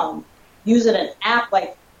income using an app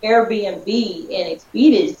like Airbnb and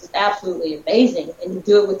Expedia is just absolutely amazing, and you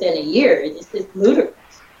do it within a year. It's ludicrous.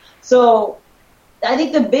 So I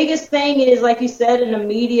think the biggest thing is, like you said, in the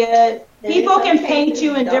media, people can paint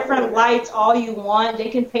you in different lights all you want. They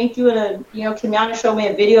can paint you in Kimiana showed me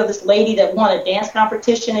a video of this lady that won a dance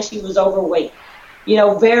competition, and she was overweight, you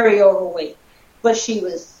know, very overweight. But she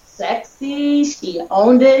was sexy, she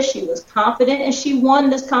owned it, she was confident, and she won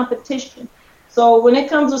this competition. So when it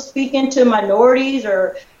comes to speaking to minorities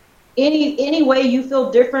or any way you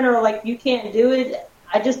feel different or like you can't do it,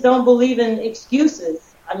 I just don't believe in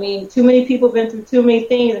excuses. I mean, too many people have been through too many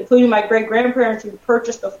things, including my great-grandparents who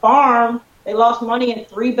purchased a farm. They lost money in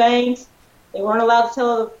 3 banks. They weren't allowed to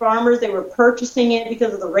tell the farmers they were purchasing it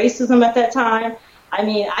because of the racism at that time. I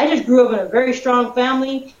mean, I just grew up in a very strong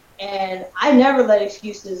family, and I never let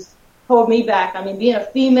excuses hold me back. I mean, being a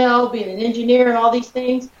female, being an engineer and all these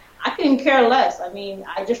things, I couldn't care less. I mean,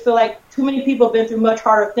 I just feel like too many people have been through much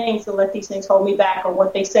harder things to let these things hold me back or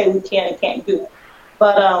what they say we can and can't do.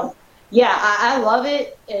 But, yeah, I love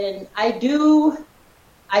it, and I do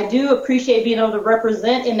appreciate being able to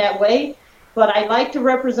represent in that way, but I like to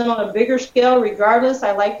represent on a bigger scale regardless.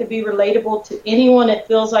 I like to be relatable to anyone that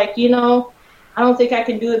feels like, you know, I don't think I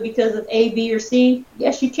can do it because of A, B, or C.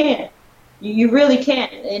 Yes, you can. You really can.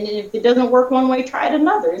 And if it doesn't work one way, try it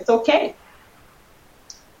another. It's okay.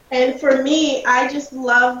 And for me, I just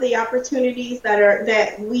love the opportunities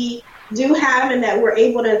that we do have and that we're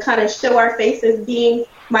able to kind of show our faces being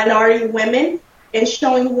minority women and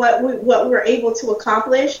showing what we're able to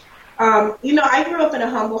accomplish. You know, I grew up in a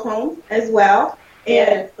humble home as well.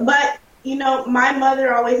 But, you know, my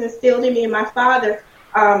mother always instilled in me and my father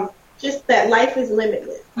just that life is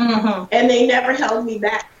limitless. Mm-hmm. And they never held me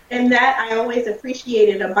back. And that I always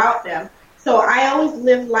appreciated about them. So I always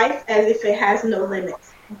live life as if it has no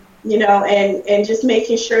limits, you know, and just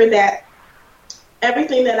making sure that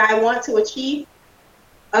everything that I want to achieve,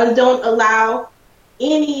 don't allow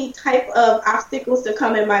any type of obstacles to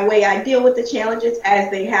come in my way. I deal with the challenges as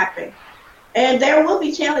they happen. And there will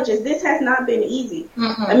be challenges. This has not been easy.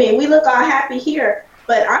 Mm-hmm. I mean, we look all happy here,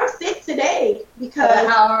 But I'm sick today because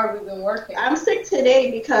how hard we've been working. I'm sick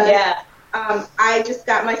today because I just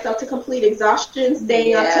got myself to complete exhaustion,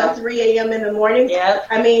 staying up till 3 a.m. in the morning. Yeah.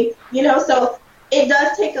 I mean, so it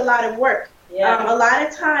does take a lot of work. Yeah. A lot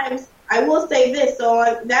of times, I will say this,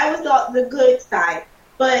 so that was the good side.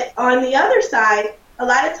 But on the other side, a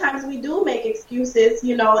lot of times we do make excuses,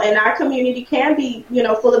 and our community can be,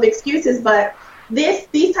 full of excuses, but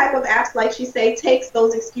these type of apps, like she say, takes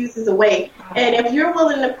those excuses away. And if you're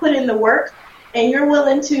willing to put in the work and you're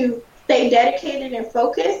willing to stay dedicated and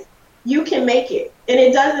focused, you can make it. And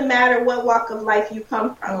it doesn't matter what walk of life you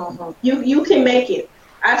come from. You can make it.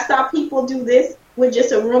 I've saw people do this with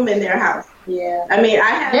just a room in their house. Yeah. I mean, I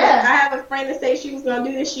have a friend that said she was going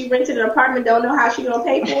to do this. She rented an apartment, don't know how she's going to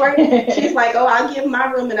pay for it. She's like, oh, I'll give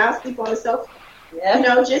my room and I'll sleep on the sofa. Yeah.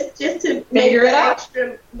 Just to make it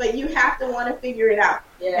extra. But you have to want to figure it out.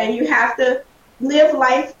 Yeah. And you have to live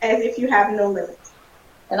life as if you have no limits.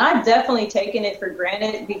 And I've definitely taken it for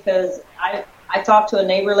granted because I talked to a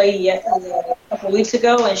neighbor lady a couple of weeks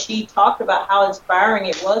ago, and she talked about how inspiring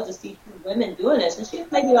it was to see two women doing this. And she's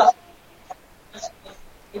maybe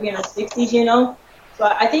in her 60s, So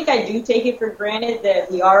I think I do take it for granted that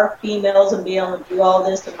we are females and be able to do all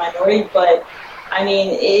this in minority. But, I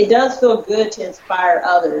mean, it does feel good to inspire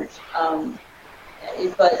others.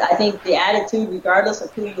 But I think the attitude, regardless of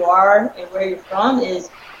who you are and where you're from, is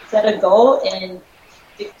set a goal and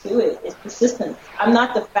stick to it. It's persistence. I'm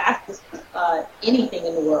not the fastest anything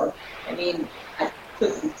in the world. I mean, I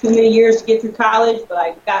took too many years to get through college, but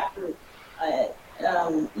I got through.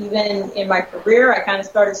 Even in my career, I kind of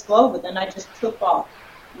started slow, but then I just took off.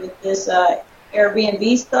 With this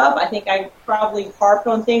Airbnb stuff, I think I probably harped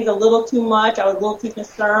on things a little too much. I was a little too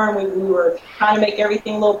concerned. We were trying to make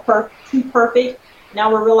everything a little too perfect.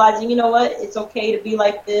 Now we're realizing, you know what, it's okay to be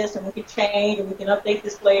like this, and we can change, and we can update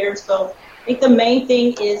this later. So I think the main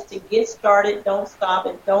thing is to get started, don't stop,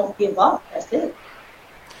 and don't give up. That's it.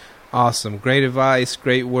 Awesome. Great advice,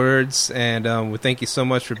 great words, and we thank you so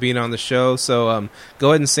much for being on the show. So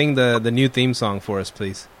go ahead and sing the new theme song for us,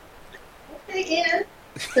 please. Again,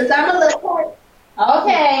 because I'm a little part.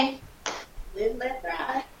 Okay. Live, let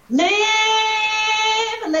thrive. Live,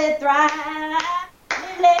 let thrive.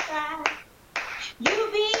 Live, let thrive. You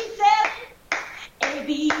be selling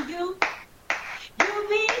ABU. You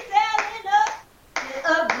be selling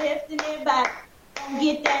uplifting everybody. Gonna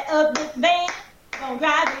get that uplift band. Gonna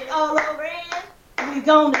drive it all over in. We're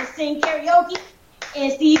gonna sing karaoke,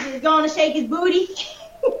 and Steve is gonna shake his booty.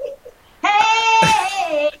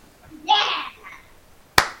 Hey, yeah!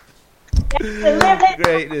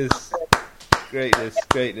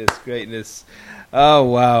 Greatness. Oh,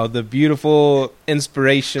 wow. The beautiful,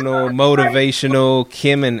 inspirational, motivational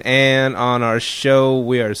Kim and Ann on our show.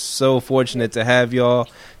 We are so fortunate to have y'all.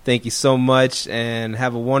 Thank you so much, and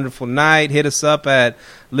have a wonderful night. Hit us up at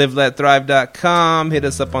liveletthrive.com. Hit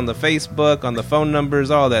us up on the Facebook, on the phone numbers,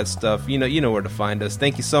 all that stuff. You know where to find us.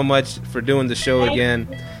 Thank you so much for doing the show again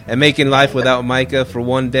and making life without Micah for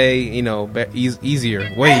one day,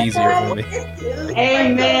 easier, way easier for me.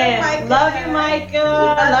 Amen. Love you, Micah.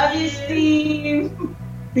 Love you, Steve.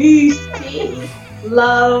 Peace.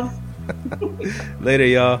 Love. Later,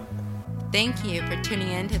 y'all. Thank you for tuning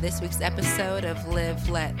in to this week's episode of Live,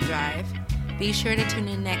 Let, Thrive. Be sure to tune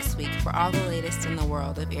in next week for all the latest in the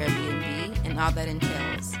world of Airbnb and all that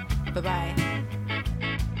entails. Bye-bye.